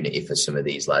opportunity for some of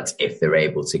these lads, if they're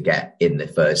able to get in the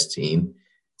first team,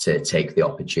 to take the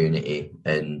opportunity.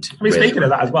 And I mean, speaking of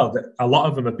that as well, a lot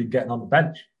of them have been getting on the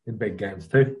bench in big games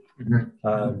too.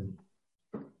 Mm-hmm.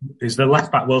 Is the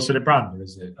left back Wilson and Brand, or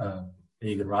is it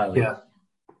Egan Riley? Yeah.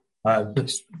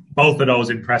 Both of those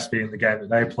impressed me in the game that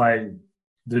they play.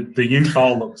 The youth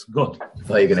all looks good. I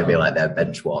thought you were going to be like their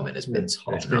bench warming has been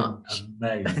top notch.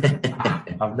 Amazing.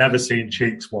 I've never seen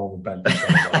cheeks warm with bench.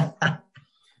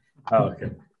 Okay.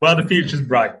 Well, the future's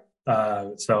bright.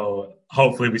 So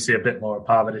hopefully we see a bit more of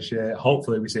Palmer this year.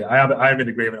 Hopefully we see. I am in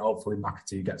agreement. Hopefully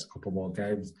McAtee gets a couple more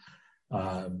games.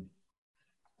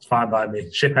 It's fine by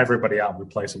me. Ship everybody out and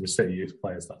replace them with City youth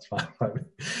players. That's fine by me.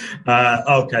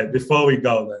 Okay, before we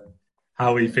go then,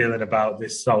 how are we feeling about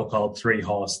this so-called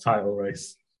 3-horse title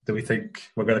race? Do we think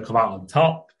we're going to come out on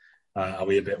top? Are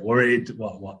we a bit worried?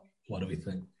 What do we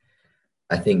think?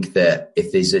 I think that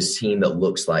if there's a team that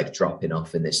looks like dropping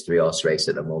off in this 3-horse race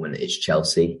at the moment, it's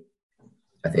Chelsea.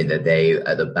 I think that they,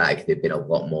 at the back, they've been a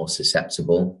lot more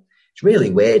susceptible. It's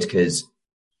really weird because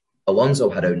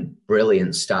Alonso had a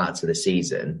brilliant start to the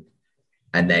season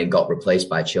and then got replaced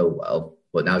by Chilwell.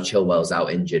 But now Chilwell's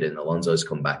out injured and Alonso's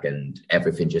come back and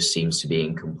everything just seems to be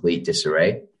in complete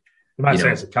disarray. You might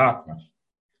say it's a car crash.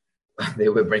 They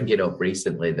were bringing up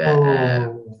recently that...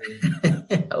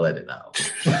 I'll let it out.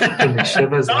 He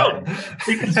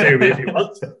can sue me if he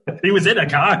wants to. He was in a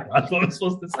car crash. What am I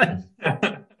supposed to say?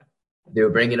 They were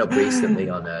bringing up recently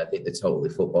on, I think, the Totally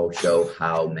Football show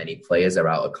how many players are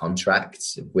out of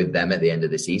contract with them at the end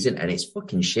of the season. And it's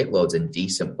fucking shitloads and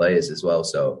decent players as well.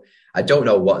 So I don't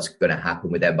know what's going to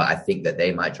happen with them, but I think that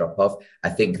they might drop off. I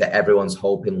think that everyone's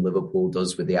hoping Liverpool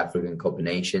does with the African Cup of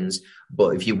Nations.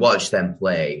 But if you watch them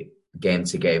play game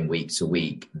to game, week to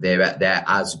week, they're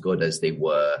as good as they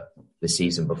were the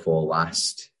season before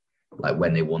last. Like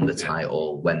when they won the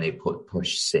title, when they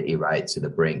pushed City right to the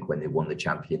brink, when they won the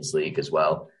Champions League as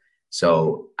well.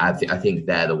 So I think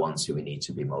they're the ones who we need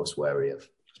to be most wary of.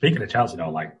 Speaking of Chelsea, though,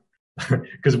 like,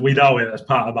 because we know it as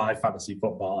part of my fantasy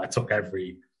football, I took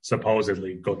every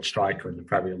supposedly good striker in the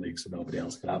Premier League so nobody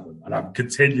else can have them. And I'm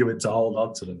continuing to hold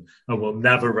on to them and will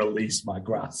never release my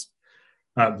grasp.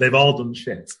 They've all done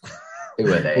shit.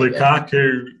 Who are they?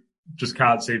 Lukaku just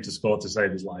can't seem to score to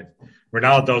save his life.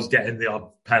 Ronaldo's getting the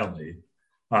odd penalty.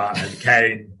 And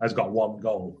Kane has got 1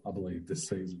 goal, I believe, this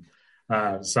season.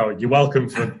 So you're welcome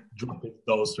for dropping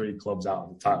those 3 clubs out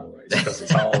of the title race because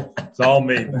it's all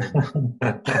me.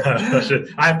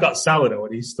 I've got Salah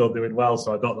and he's still doing well,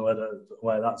 so I don't know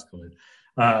where that's coming.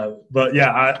 But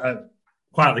yeah, I'm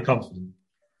quietly confident.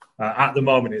 At the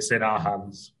moment, it's in our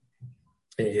hands.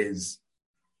 It is.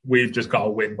 We've just got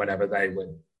to win whenever they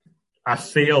win. I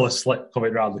feel a slip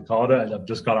coming around the corner, and I've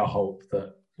just got to hope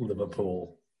that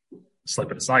Liverpool slip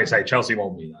it. It's like I say, Chelsea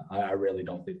won't be there. I really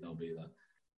don't think they'll be there.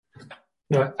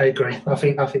 No, I agree. I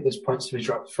think there's points to be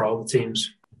dropped for all the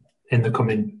teams in the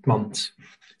coming months.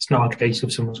 It's not a case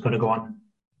of someone's going to go on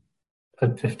a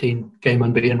 15-game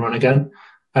unbeaten run again.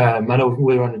 I know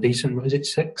we're on a decent, was it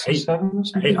 6 or 7 or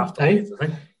something? 8 after 8, I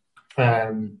think.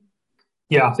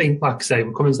 Yeah, I think, like I say,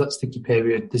 we're coming to that sticky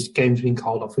period. This game's been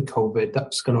called off with COVID.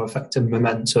 That's going to affect the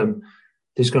momentum.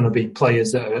 There's going to be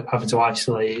players that are having to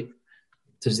isolate.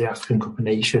 There's the African Cup of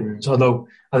Nations. Although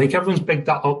I think everyone's bigged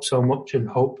that up so much and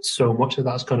hoped so much that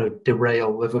that's going to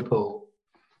derail Liverpool.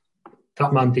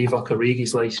 That man Divock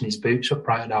Origi's lacing his boots up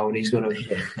right now and he's going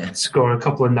to score a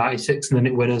couple of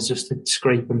 96-minute winners just to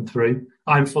scrape them through.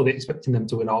 I'm fully expecting them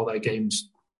to win all their games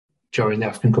during the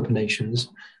African Cup of Nations.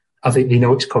 I think they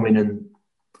know it's coming and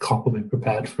Klopp will be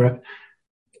prepared for it.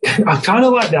 I kind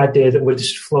of like the idea that we're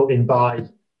just floating by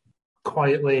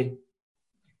quietly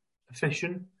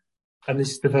efficient. And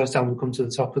this is the first time we've come to the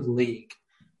top of the league.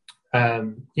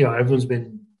 Everyone's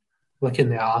been licking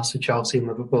the arse of Chelsea and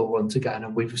Liverpool once again,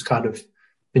 and we've just kind of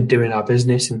been doing our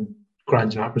business and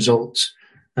grinding out results.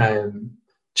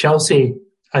 Chelsea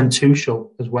and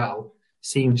Tuchel as well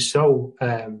seem so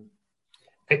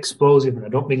explosive, and I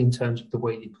don't mean in terms of the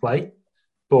way they play,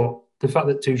 but the fact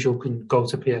that Tuchel can go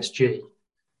to PSG,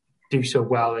 do so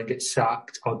well and get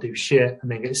sacked, or do shit and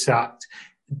then get sacked.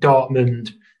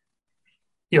 Dortmund,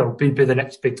 be the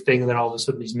next big thing, and then all of a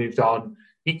sudden he's moved on.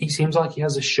 He seems like he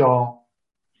has a short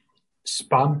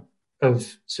span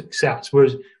of success,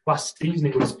 whereas last season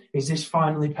it was, is this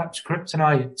finally Pep's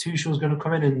kryptonite? Tuchel's going to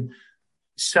come in and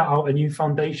set out a new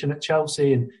foundation at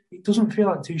Chelsea, and it doesn't feel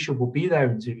like Tuchel will be there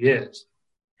in 2 years.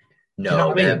 No, you know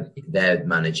what I mean? Their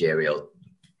managerial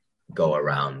go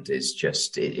around is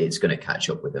just it's going to catch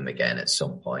up with them again at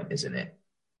some point, isn't it?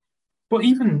 But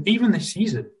even this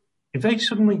season, if they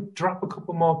suddenly drop a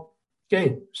couple more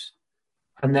games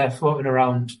and they're floating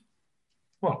around,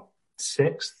 what,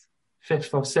 5th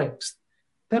or 6th,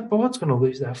 their board's going to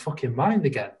lose their fucking mind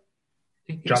again.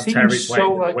 It seems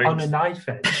so like on a knife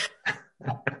edge.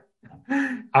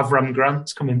 Avram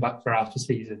Grant's coming back for half a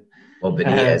season. Well,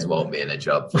 Benitez won't be in a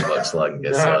job for much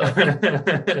longer.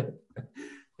 So.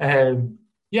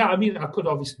 Yeah, I mean, I could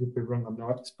obviously be wrong, I'm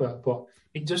not expert, but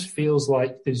it just feels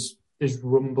like there's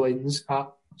rumblings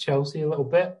at Chelsea a little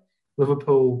bit.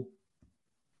 Liverpool,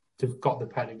 they've got the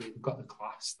pedigree, they've got the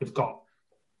class, they've got,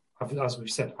 as we've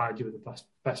said, arguably the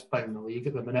best player in the league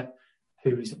at the minute,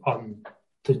 who is on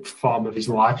the form of his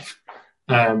life.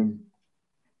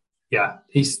 Yeah,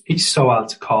 he's so hard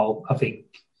to call. I think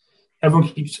I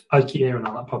keep hearing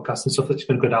on that podcast and stuff that's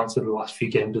going to go down to the last few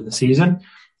games of the season.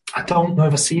 I don't know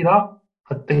if I see that.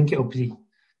 I think it'll be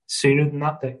sooner than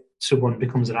that someone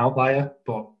becomes an outlier.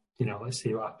 But, let's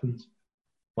see what happens.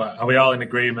 Well, are we all in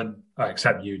agreement,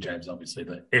 except you, James, obviously,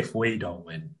 that if we don't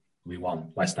win, we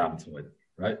want West Ham to win,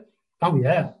 right? Oh,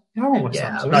 yeah. I want West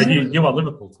Ham to win. No, you want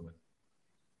Liverpool to win.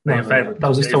 No, your favourite. That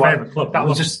was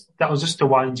just that was just to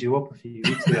wind you up a few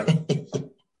weeks ago.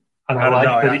 And I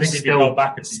like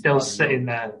that it's still sitting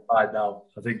there. I know.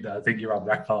 I think you're on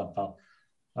record, pal.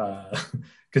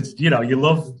 Because you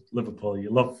love Liverpool, you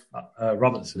love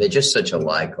Robertson. They're just such a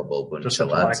likeable bunch of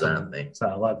lads, aren't they?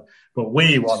 But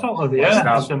we want sort of the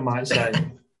earth, some might say.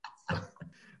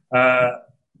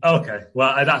 Okay,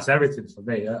 well, that's everything for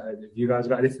me. Have you guys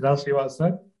got anything else you want to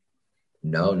say?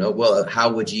 No. Well,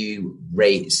 how would you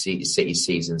rate City's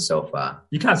season so far?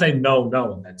 You can't say no,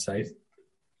 and then say it.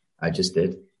 I just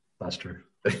did. That's true.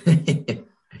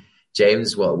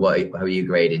 James, how are you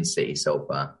grading City so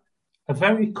far? A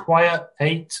very quiet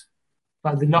 8.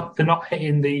 Like they're not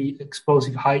hitting the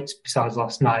explosive heights besides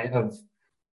last night of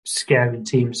scaring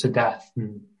teams to death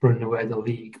and running away the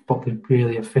league, but they're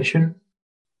really efficient.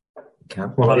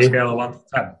 On a scale of 1 to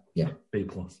 10? Yeah. B+.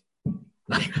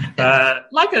 Like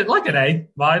an A-.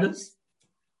 I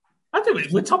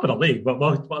think we're top of the league, but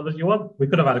what if you want? We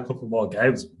could have had a couple more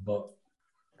games, but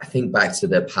I think back to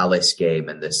the Palace game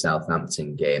and the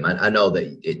Southampton game. I know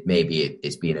that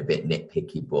it's being a bit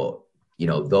nitpicky, but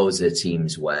those are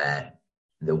teams where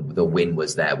the win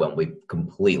was there when we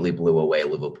completely blew away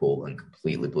Liverpool and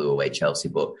completely blew away Chelsea,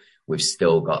 but we've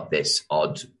still got this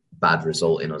odd bad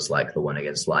result in us, like the one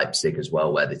against Leipzig as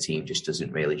well, where the team just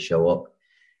doesn't really show up.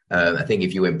 I think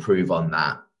if you improve on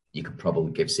that, you could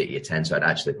probably give City a 10. So I'd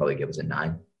actually probably give us a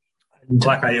 9.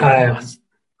 Like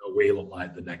we look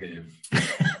like the negative.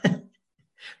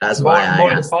 That's why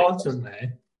more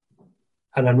importantly,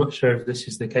 and I'm not sure if this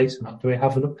is the case or not, do we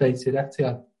have an updated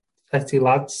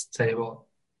Etilad's table?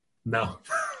 No.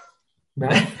 No?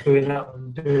 Do we not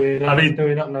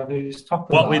know who's top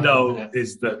of what we know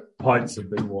is that points have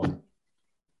been won.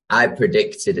 I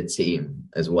predicted a team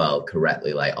as well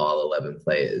correctly, like all 11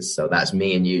 players. So that's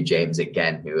me and you, James,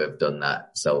 again, who have done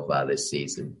that so far this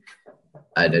season.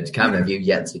 And Cam, have you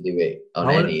yet to do it on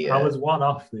any? I was one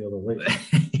off the other week.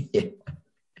 Yeah.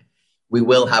 We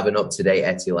will have an up-to-date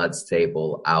Etilad's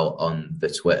table out on the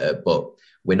Twitter, but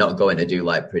we're not going to do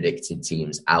like predicted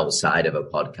teams outside of a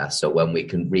podcast. So when we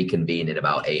can reconvene in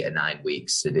about 8 or 9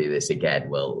 weeks to do this again,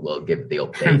 we'll give the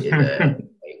updated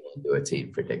we'll do a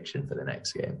team prediction for the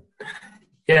next game.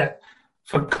 Yeah.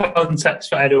 For context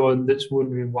for anyone that's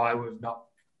wondering why we've not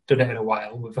done it in a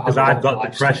while, because I've got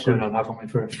the pressure going on, haven't we,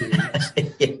 for a few weeks?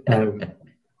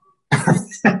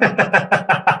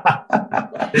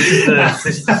 This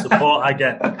is the support I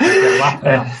get laughed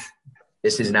at.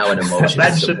 This is now an emotional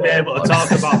Ben should be able to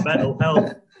talk about mental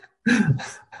health.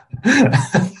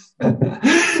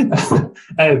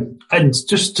 And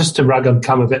just to rag on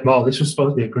Cam a bit more, this was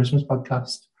supposed to be a Christmas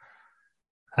podcast.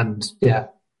 And yeah,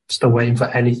 still waiting for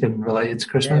anything related to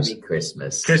Christmas. Merry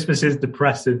Christmas. Christmas is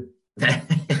depressing. And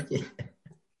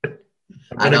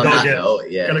on that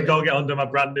note, gonna go get under my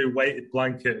brand new weighted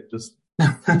blanket and just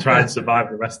try and survive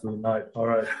the rest of the night. All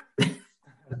right.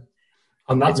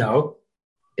 On that note,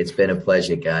 it's been a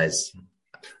pleasure, guys.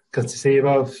 Good to see you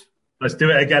both. Let's do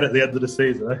it again at the end of the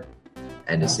season, eh?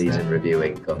 End of season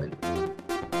reviewing coming.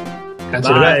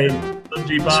 Bye.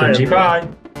 Sunji bye.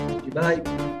 Bye.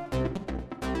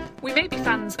 We may be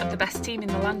fans of the best team in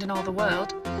the land and all the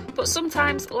world, but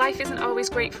sometimes life isn't always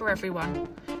great for everyone.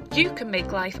 You can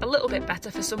make life a little bit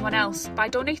better for someone else by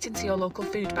donating to your local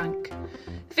food bank.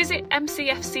 Visit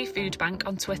MCFC Food Bank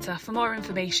on Twitter for more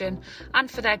information and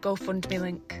for their GoFundMe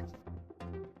link.